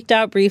 They freaked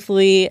out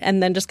briefly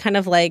and then just kind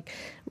of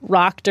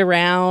rocked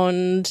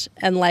around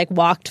and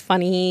walked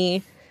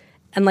funny.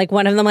 And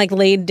one of them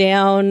laid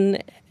down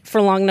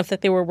for long enough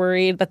that they were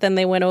worried, but then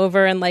they went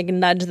over and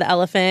nudged the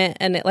elephant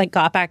and it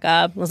got back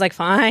up. It was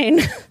fine.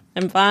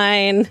 I'm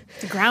fine.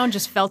 The ground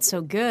just felt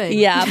so good.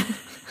 Yeah.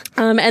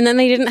 And then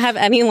they didn't have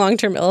any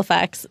long-term ill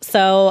effects.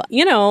 So,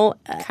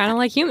 kind of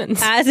like humans.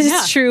 As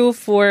is true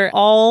for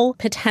all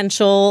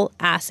potential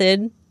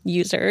acid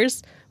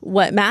users,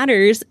 what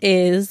matters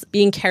is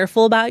being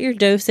careful about your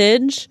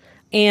dosage,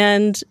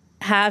 and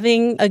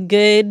having a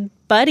good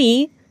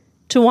buddy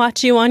to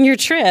watch you on your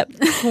trip,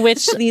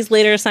 which these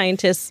later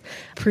scientists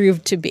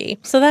proved to be.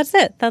 So that's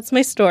it. That's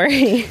my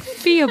story.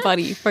 Be a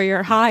buddy for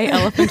your high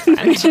elephant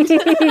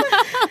friend.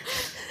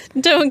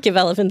 Don't give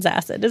elephants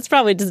acid. It's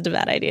probably just a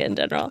bad idea in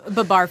general.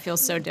 Babar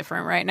feels so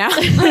different right now.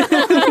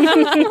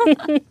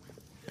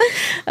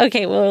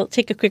 Okay, we'll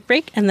take a quick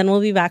break, and then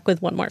we'll be back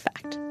with one more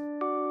fact.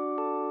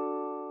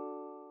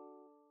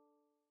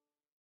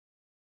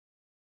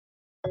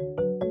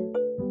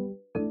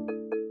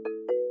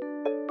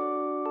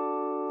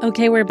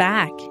 Okay, we're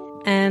back.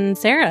 And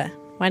Sarah,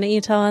 why don't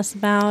you tell us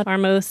about our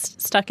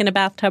most stuck in a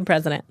bathtub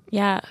president?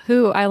 Yeah,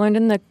 who I learned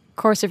in the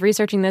course of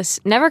researching this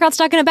never got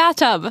stuck in a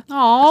bathtub.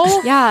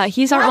 Oh, Yeah,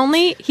 he's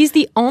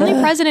the only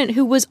president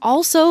who was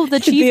also the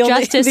Chief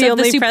Justice of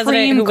the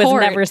Supreme who Court.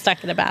 was never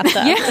stuck in a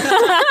bathtub.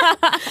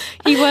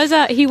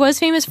 He was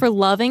famous for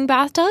loving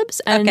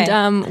bathtubs, and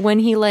Okay. when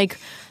he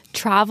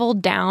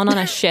traveled down on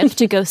a ship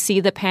to go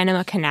see the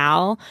Panama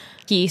Canal,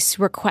 he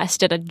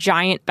requested a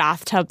giant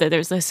bathtub. That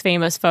there's this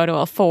famous photo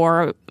of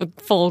 4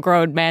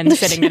 full-grown men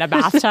sitting in a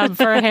bathtub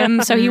for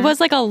him. So he was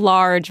a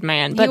large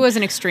man. he was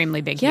an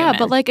extremely big human.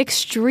 Yeah, but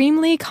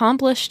extremely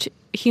accomplished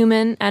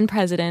human and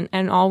president,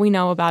 and all we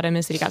know about him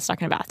is that he got stuck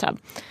in a bathtub.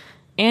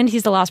 And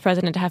he's the last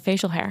president to have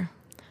facial hair.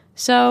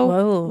 So,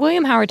 Whoa.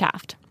 William Howard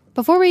Taft.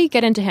 Before we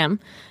get into him,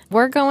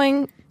 we're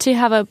going to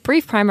have a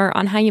brief primer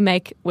on how you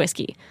make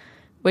whiskey,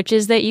 which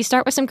is that you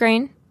start with some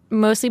grain,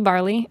 mostly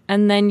barley,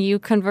 and then you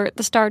convert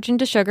the starch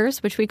into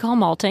sugars, which we call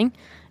malting,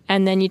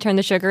 and then you turn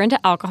the sugar into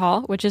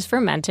alcohol, which is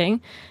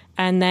fermenting,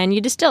 and then you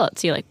distill it.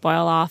 So you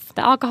boil off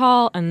the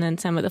alcohol, and then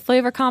some of the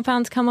flavor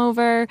compounds come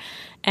over,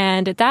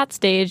 and at that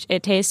stage,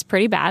 it tastes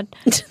pretty bad.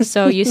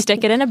 So you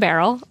stick it in a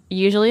barrel,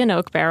 usually an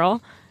oak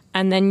barrel,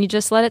 and then you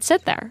just let it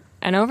sit there.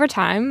 And over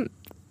time,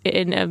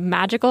 in a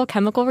magical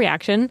chemical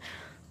reaction,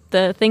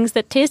 the things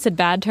that tasted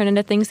bad turn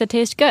into things that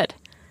taste good.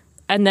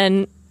 And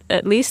then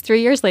at least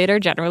 3 years later,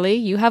 generally,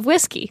 you have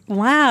whiskey.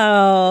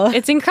 Wow.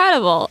 It's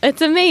incredible.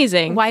 It's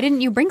amazing. why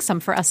didn't you bring some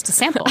for us to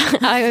sample?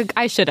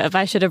 I should have.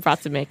 I should have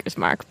brought the Maker's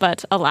Mark,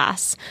 but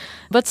alas.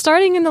 But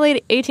starting in the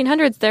late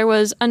 1800s, there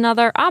was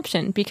another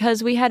option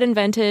because we had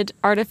invented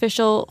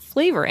artificial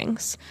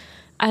flavorings.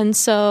 And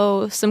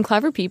so some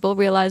clever people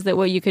realized that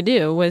what you could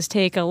do was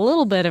take a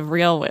little bit of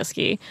real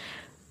whiskey,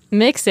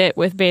 mix it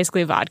with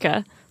basically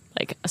vodka,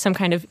 some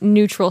kind of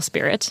neutral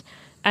spirit,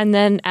 and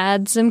then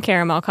add some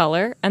caramel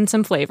color and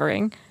some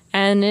flavoring,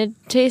 and it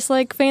tastes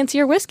like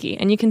fancier whiskey,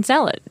 and you can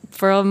sell it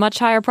for a much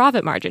higher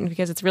profit margin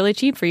because it's really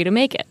cheap for you to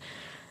make it.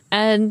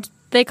 And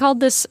they called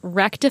this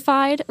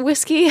rectified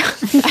whiskey,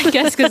 I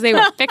guess because they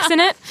were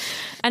fixing it.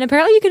 And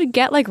apparently you could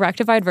get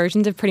rectified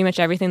versions of pretty much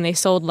everything. They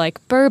sold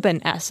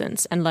bourbon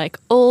essence and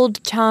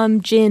Old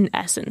Tom gin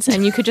essence.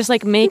 And you could just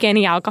make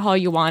any alcohol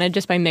you wanted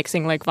just by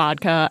mixing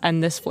vodka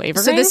and this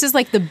flavoring. So this is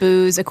the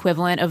booze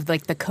equivalent of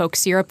the Coke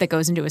syrup that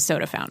goes into a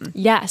soda fountain.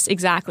 Yes,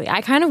 exactly.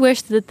 I kind of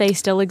wish that they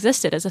still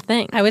existed as a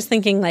thing. I was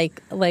thinking like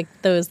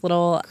those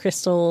little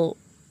crystal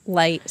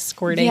light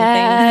squirting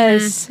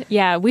things. Yes.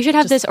 Yeah, we should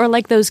have this, or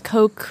those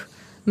Coke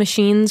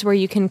machines where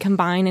you can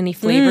combine any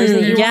flavors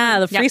that you want. Yeah,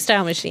 the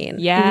freestyle machine.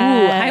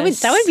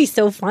 Yes. That would be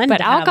so fun. But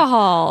to have.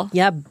 alcohol.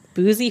 Yeah,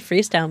 boozy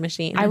freestyle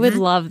machine. I would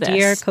love this.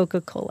 Dear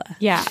Coca-Cola.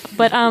 Yeah,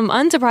 but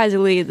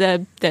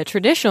unsurprisingly, the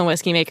traditional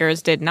whiskey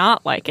makers did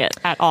not like it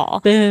at all.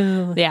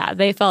 Boo. Yeah,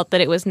 they felt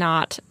that it was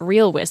not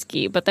real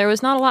whiskey, but there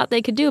was not a lot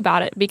they could do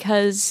about it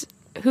because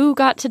who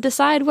got to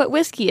decide what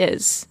whiskey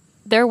is?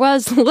 There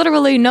was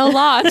literally no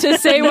law to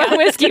say what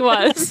whiskey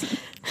was.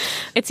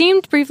 It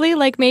seemed briefly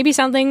like maybe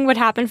something would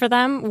happen for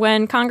them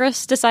when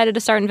Congress decided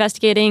to start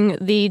investigating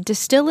the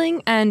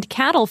Distilling and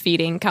Cattle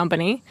Feeding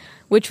Company,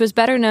 which was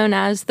better known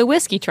as the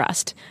Whiskey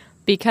Trust,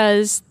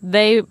 because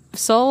they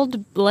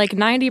sold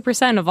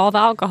 90% of all the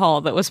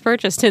alcohol that was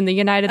purchased in the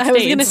United States. I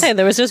was going to say,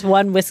 there was just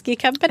one whiskey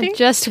company?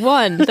 Just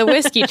one, the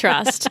Whiskey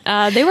Trust.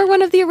 They were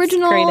one of the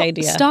original great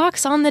idea.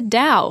 stocks on the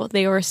Dow.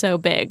 They were so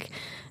big.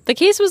 The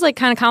case was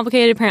kind of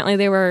complicated. Apparently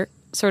they were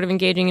sort of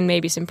engaging in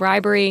maybe some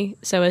bribery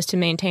so as to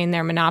maintain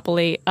their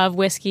monopoly of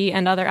whiskey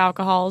and other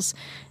alcohols.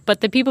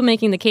 But the people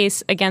making the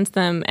case against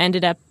them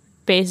ended up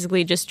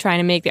basically just trying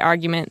to make the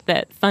argument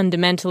that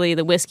fundamentally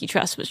the Whiskey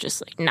Trust was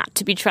just not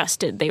to be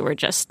trusted. They were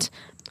just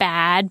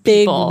bad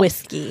Big people.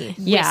 whiskey.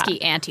 Yeah.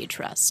 Whiskey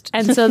antitrust.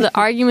 And so the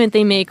argument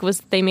they made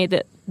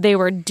that they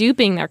were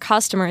duping their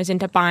customers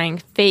into buying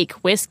fake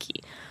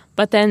whiskey.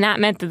 But then that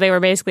meant that they were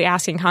basically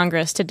asking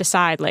Congress to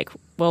decide,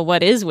 well,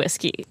 what is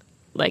whiskey?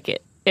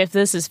 If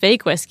this is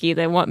fake whiskey,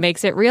 then what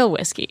makes it real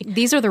whiskey?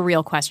 These are the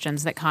real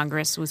questions that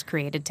Congress was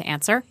created to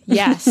answer.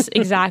 Yes,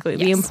 exactly.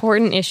 The Yes.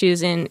 important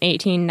issues in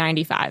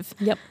 1895.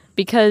 Yep.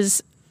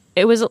 Because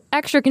it was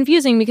extra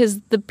confusing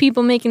because the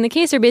people making the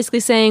case are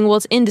basically saying, well,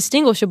 it's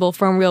indistinguishable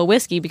from real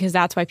whiskey because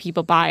that's why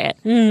people buy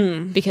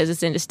it. Because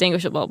it's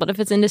indistinguishable. But if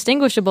it's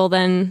indistinguishable,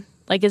 then,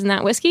 isn't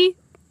that whiskey?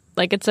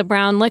 It's a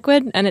brown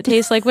liquid and it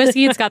tastes like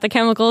whiskey. It's got the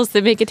chemicals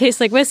that make it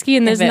taste like whiskey,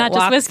 and there's If it not just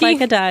walks whiskey.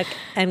 like a duck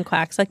and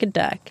quacks like a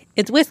duck,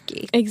 it's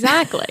whiskey.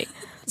 Exactly.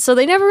 So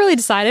they never really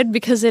decided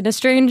because in a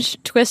strange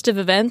twist of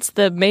events,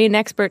 the main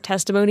expert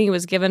testimony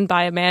was given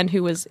by a man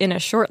who was in a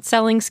short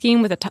selling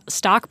scheme with a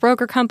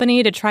stockbroker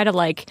company to try to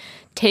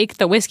take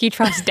the Whiskey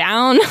Trust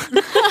down.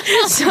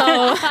 So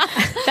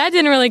that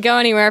didn't really go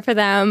anywhere for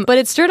them. But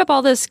it stirred up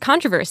all this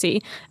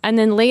controversy. And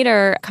then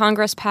later,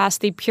 Congress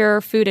passed the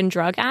Pure Food and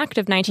Drug Act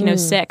of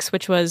 1906,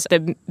 which was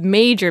the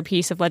major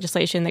piece of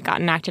legislation that got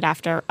enacted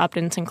after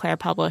Upton Sinclair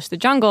published The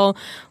Jungle,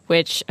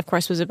 which, of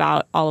course, was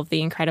about all of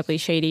the incredibly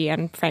shady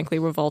and, frankly,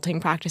 revolting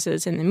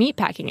practices in the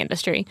meatpacking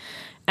industry.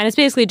 And it's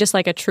basically just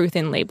like a truth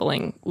in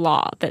labeling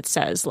law that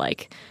says,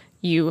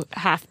 you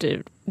have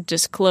to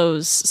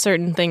disclose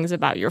certain things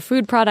about your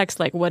food products,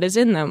 like what is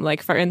in them.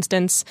 Like, for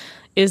instance,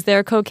 is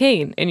there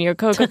cocaine in your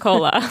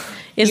Coca-Cola?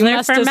 Is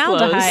there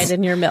formaldehyde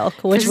in your milk,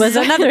 which was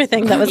another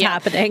thing that was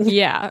happening.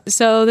 Yeah.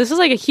 So this was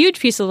a huge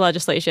piece of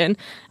legislation.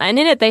 And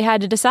in it, they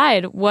had to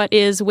decide what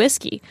is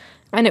whiskey.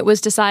 And it was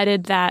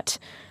decided that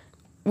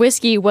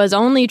whiskey was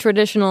only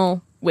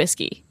traditional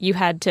whiskey. You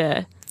had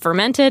to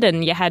ferment it,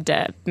 and you had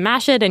to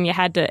mash it, and you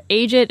had to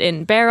age it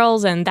in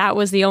barrels, and that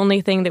was the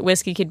only thing that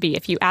whiskey could be.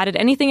 If you added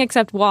anything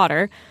except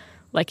water,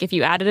 like if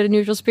you added a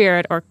neutral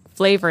spirit or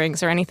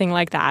flavorings or anything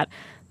like that,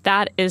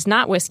 that is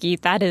not whiskey.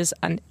 That is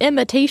an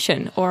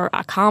imitation or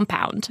a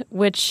compound,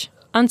 which,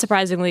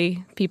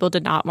 unsurprisingly, people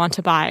did not want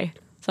to buy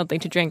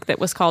something to drink that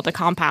was called a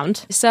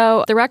compound.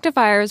 So the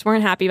rectifiers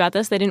weren't happy about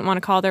this. They didn't want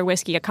to call their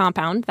whiskey a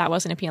compound. That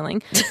wasn't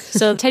appealing.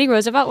 So Teddy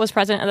Roosevelt was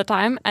president at the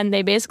time, and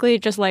they basically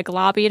just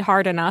lobbied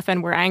hard enough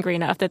and were angry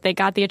enough that they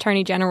got the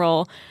attorney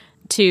general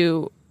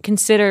to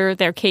consider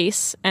their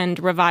case and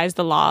revise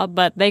the law,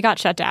 but they got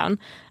shut down.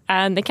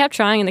 And they kept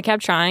trying and they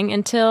kept trying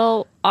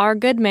until our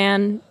good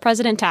man,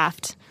 President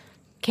Taft,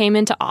 came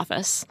into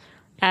office.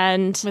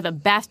 And with a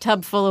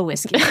bathtub full of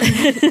whiskey.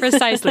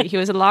 Precisely. He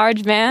was a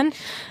large man.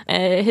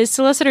 His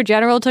Solicitor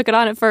General took it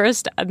on at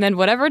first, and then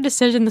whatever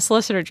decision the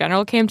Solicitor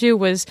General came to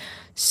was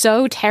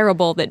so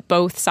terrible that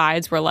both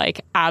sides were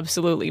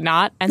absolutely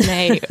not. And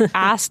they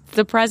asked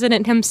the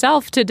president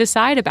himself to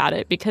decide about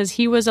it because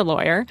he was a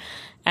lawyer,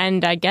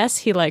 and I guess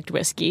he liked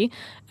whiskey.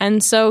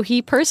 And so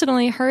he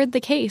personally heard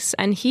the case,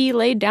 and he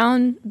laid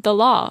down the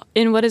law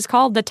in what is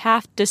called the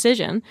Taft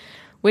decision,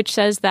 which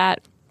says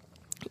that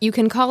you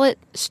can call it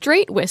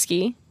straight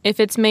whiskey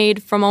if it's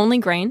made from only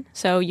grain.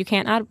 So you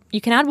can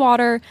add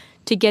water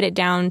to get it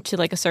down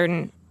to a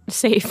certain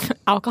safe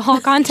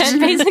alcohol content,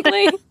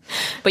 basically.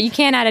 But you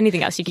can't add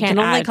anything else. You can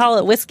only call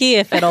it whiskey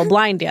if it'll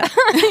blind you.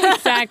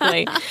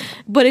 Exactly.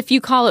 But if you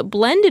call it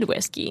blended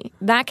whiskey,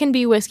 that can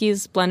be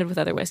whiskeys blended with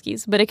other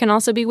whiskeys. But it can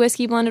also be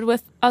whiskey blended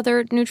with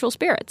other neutral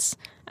spirits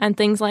and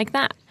things like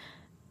that.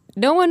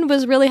 No one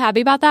was really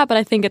happy about that, but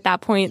I think at that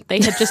point they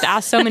had just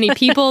asked so many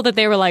people that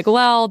they were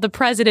well, the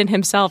president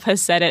himself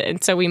has said it,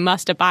 and so we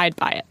must abide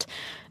by it.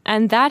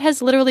 And that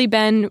has literally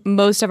been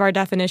most of our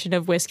definition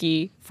of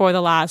whiskey for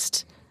the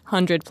last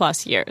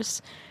 100+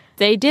 years.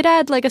 They did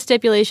add a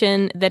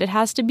stipulation that it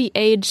has to be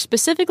aged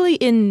specifically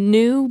in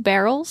new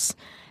barrels,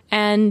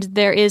 and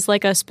there is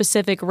a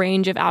specific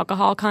range of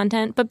alcohol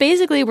content. But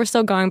basically, we're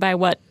still going by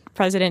what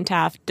President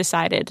Taft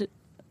decided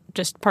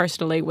just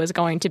personally was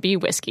going to be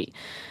whiskey.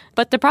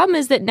 But the problem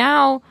is that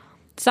now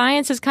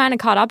science has kind of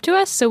caught up to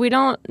us, so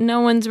no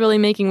one's really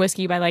making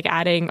whiskey by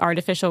adding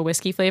artificial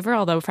whiskey flavor,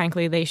 although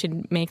frankly they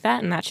should make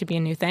that and that should be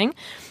a new thing.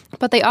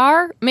 But they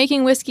are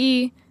making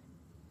whiskey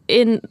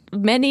in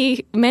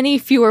many, many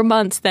fewer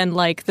months than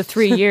the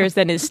 3 years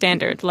that is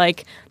standard.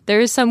 There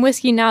is some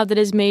whiskey now that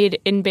is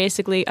made in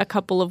basically a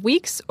couple of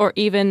weeks, or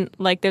even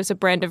there's a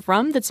brand of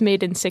rum that's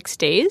made in 6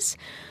 days.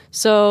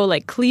 So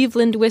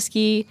Cleveland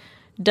whiskey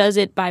does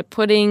it by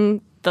putting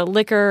the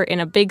liquor in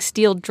a big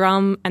steel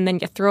drum, and then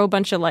you throw a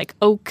bunch of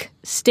oak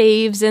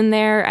staves in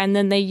there, and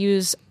then they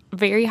use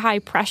very high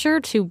pressure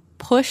to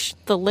push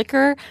the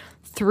liquor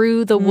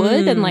through the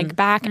wood and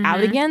back out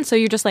again. So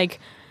you're just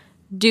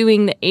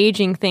doing the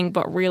aging thing,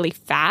 but really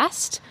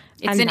fast.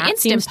 It's and an that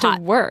instant seems pot.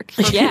 to work.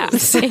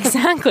 Yes,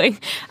 exactly.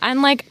 And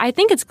I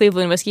think it's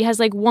Cleveland Whiskey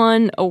has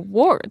won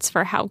awards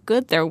for how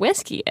good their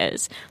whiskey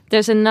is.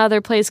 There's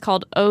another place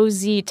called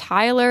O.Z.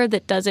 Tyler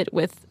that does it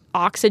with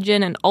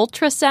oxygen and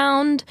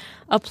ultrasound.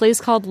 A place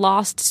called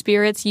Lost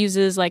Spirits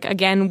uses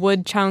again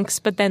wood chunks,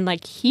 but then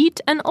heat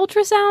and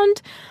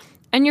ultrasound.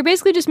 And you're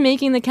basically just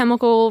making the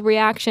chemical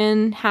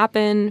reaction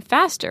happen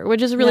faster,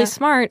 which is really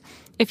smart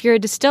if you're a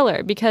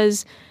distiller,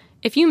 because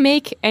if you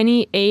make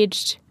any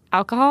aged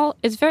alcohol,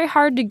 it's very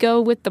hard to go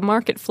with the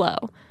market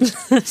flow.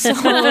 So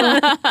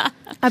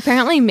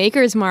apparently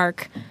Maker's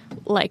Mark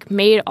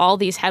made all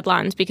these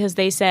headlines because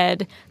they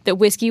said that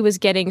whiskey was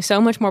getting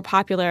so much more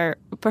popular,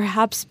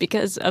 perhaps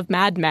because of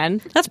Mad Men.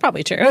 That's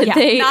probably true.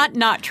 Yeah,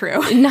 not true.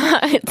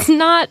 It's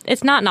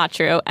not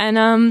true.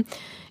 And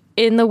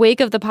in the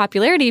wake of the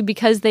popularity,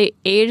 because they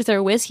aged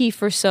their whiskey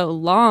for so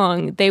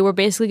long, they were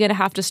basically going to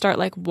have to start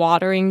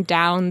watering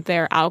down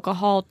their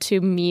alcohol to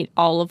meet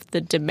all of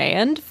the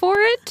demand for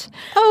it.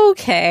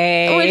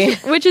 Okay.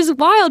 Which is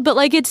wild, but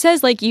it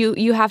says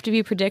you have to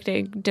be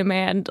predicting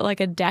demand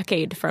a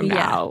decade from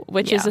now,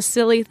 which is a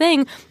silly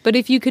thing. But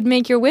if you could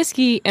make your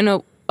whiskey in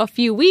a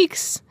few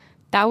weeks,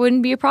 that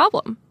wouldn't be a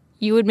problem.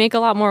 You would make a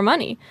lot more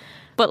money.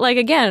 But, like,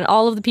 again,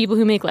 all of the people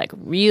who make, like,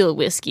 real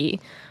whiskey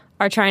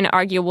are trying to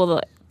argue,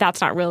 well, that's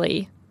not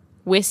really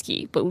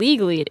whiskey. But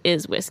legally, it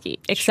is whiskey,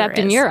 except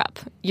in Europe.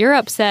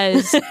 Europe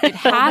says it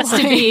has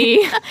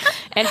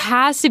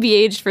to be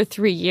aged for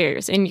 3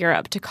 years in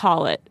Europe to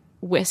call it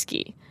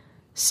whiskey.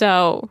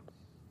 So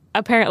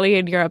apparently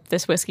in Europe,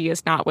 this whiskey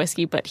is not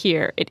whiskey, but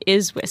here it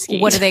is whiskey.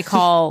 What do they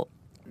call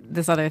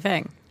this other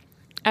thing?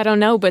 I don't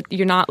know, but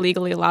you're not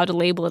legally allowed to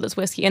label it as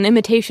whiskey. An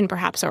imitation,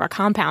 perhaps, or a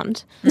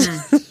compound.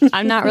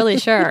 I'm not really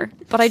sure.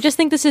 But I just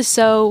think this is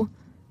so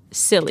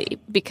silly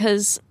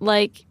because,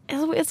 like,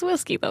 it's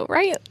whiskey, though,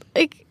 right?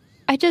 Like,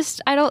 I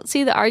don't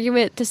see the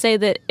argument to say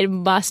that it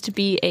must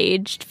be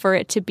aged for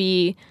it to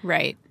be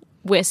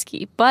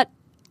whiskey. But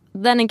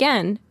then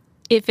again,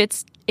 if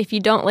you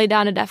don't lay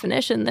down a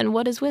definition, then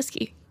what is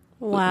whiskey?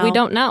 Wow. We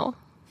don't know.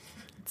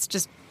 It's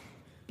just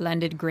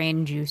blended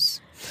grain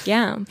juice.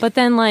 Yeah, but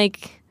then,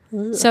 like...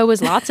 So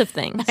is lots of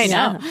things. I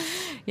know.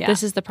 Yeah.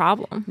 This is the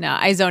problem. No,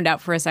 I zoned out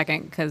for a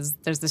second because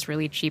there's this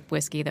really cheap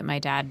whiskey that my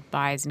dad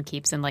buys and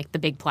keeps in like the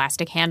big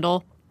plastic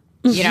handle,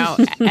 you know,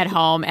 at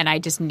home. And I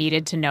just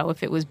needed to know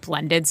if it was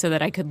blended so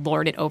that I could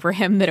lord it over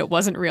him that it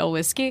wasn't real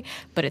whiskey.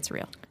 But it's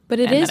real. But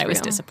it is real. I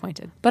was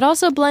disappointed. But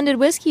also blended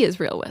whiskey is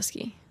real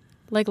whiskey.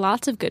 Like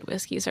lots of good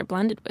whiskeys are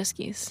blended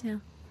whiskeys. Yeah.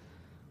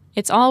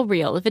 It's all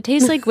real. If it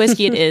tastes like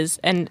whiskey, it is,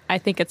 and I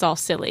think it's all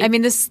silly. I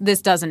mean, this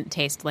doesn't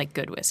taste like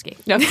good whiskey.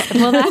 Okay.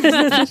 Well,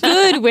 that's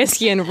good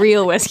whiskey and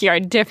real whiskey are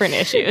different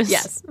issues.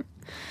 Yes.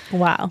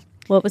 Wow.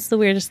 What was the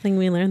weirdest thing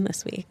we learned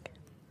this week?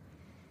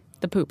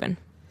 The pooping.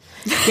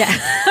 Yeah.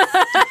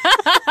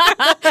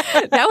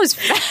 That was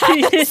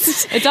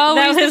fast. It's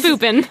always the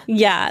pooping.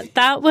 Yeah,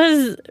 that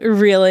was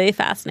really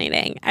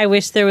fascinating. I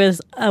wish there was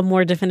a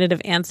more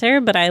definitive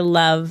answer, but I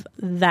love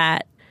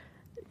that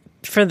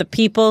for the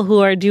people who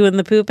are doing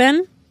the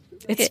pooping,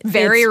 it's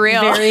very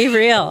real. Very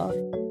real.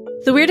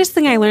 The Weirdest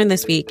Thing I Learned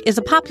This Week is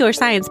a popular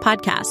science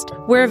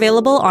podcast. We're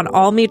available on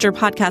all major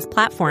podcast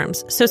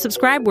platforms, so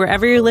subscribe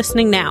wherever you're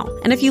listening now.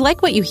 And if you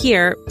like what you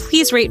hear,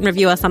 please rate and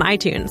review us on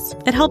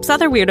iTunes. It helps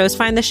other weirdos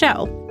find the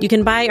show. You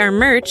can buy our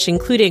merch,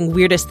 including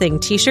Weirdest Thing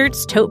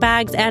t-shirts, tote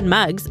bags, and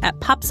mugs at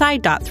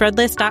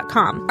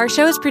popsci.threadless.com. Our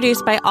show is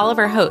produced by all of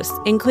our hosts,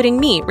 including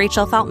me,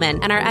 Rachel Feltman,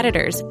 and our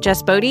editors,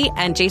 Jess Bodie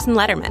and Jason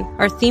Letterman.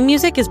 Our theme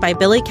music is by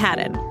Billy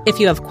Cadden. If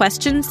you have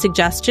questions,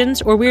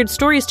 suggestions, or weird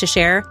stories to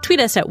share, tweet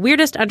us at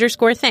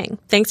weirdest_thing.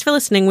 Thanks for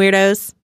listening, weirdos.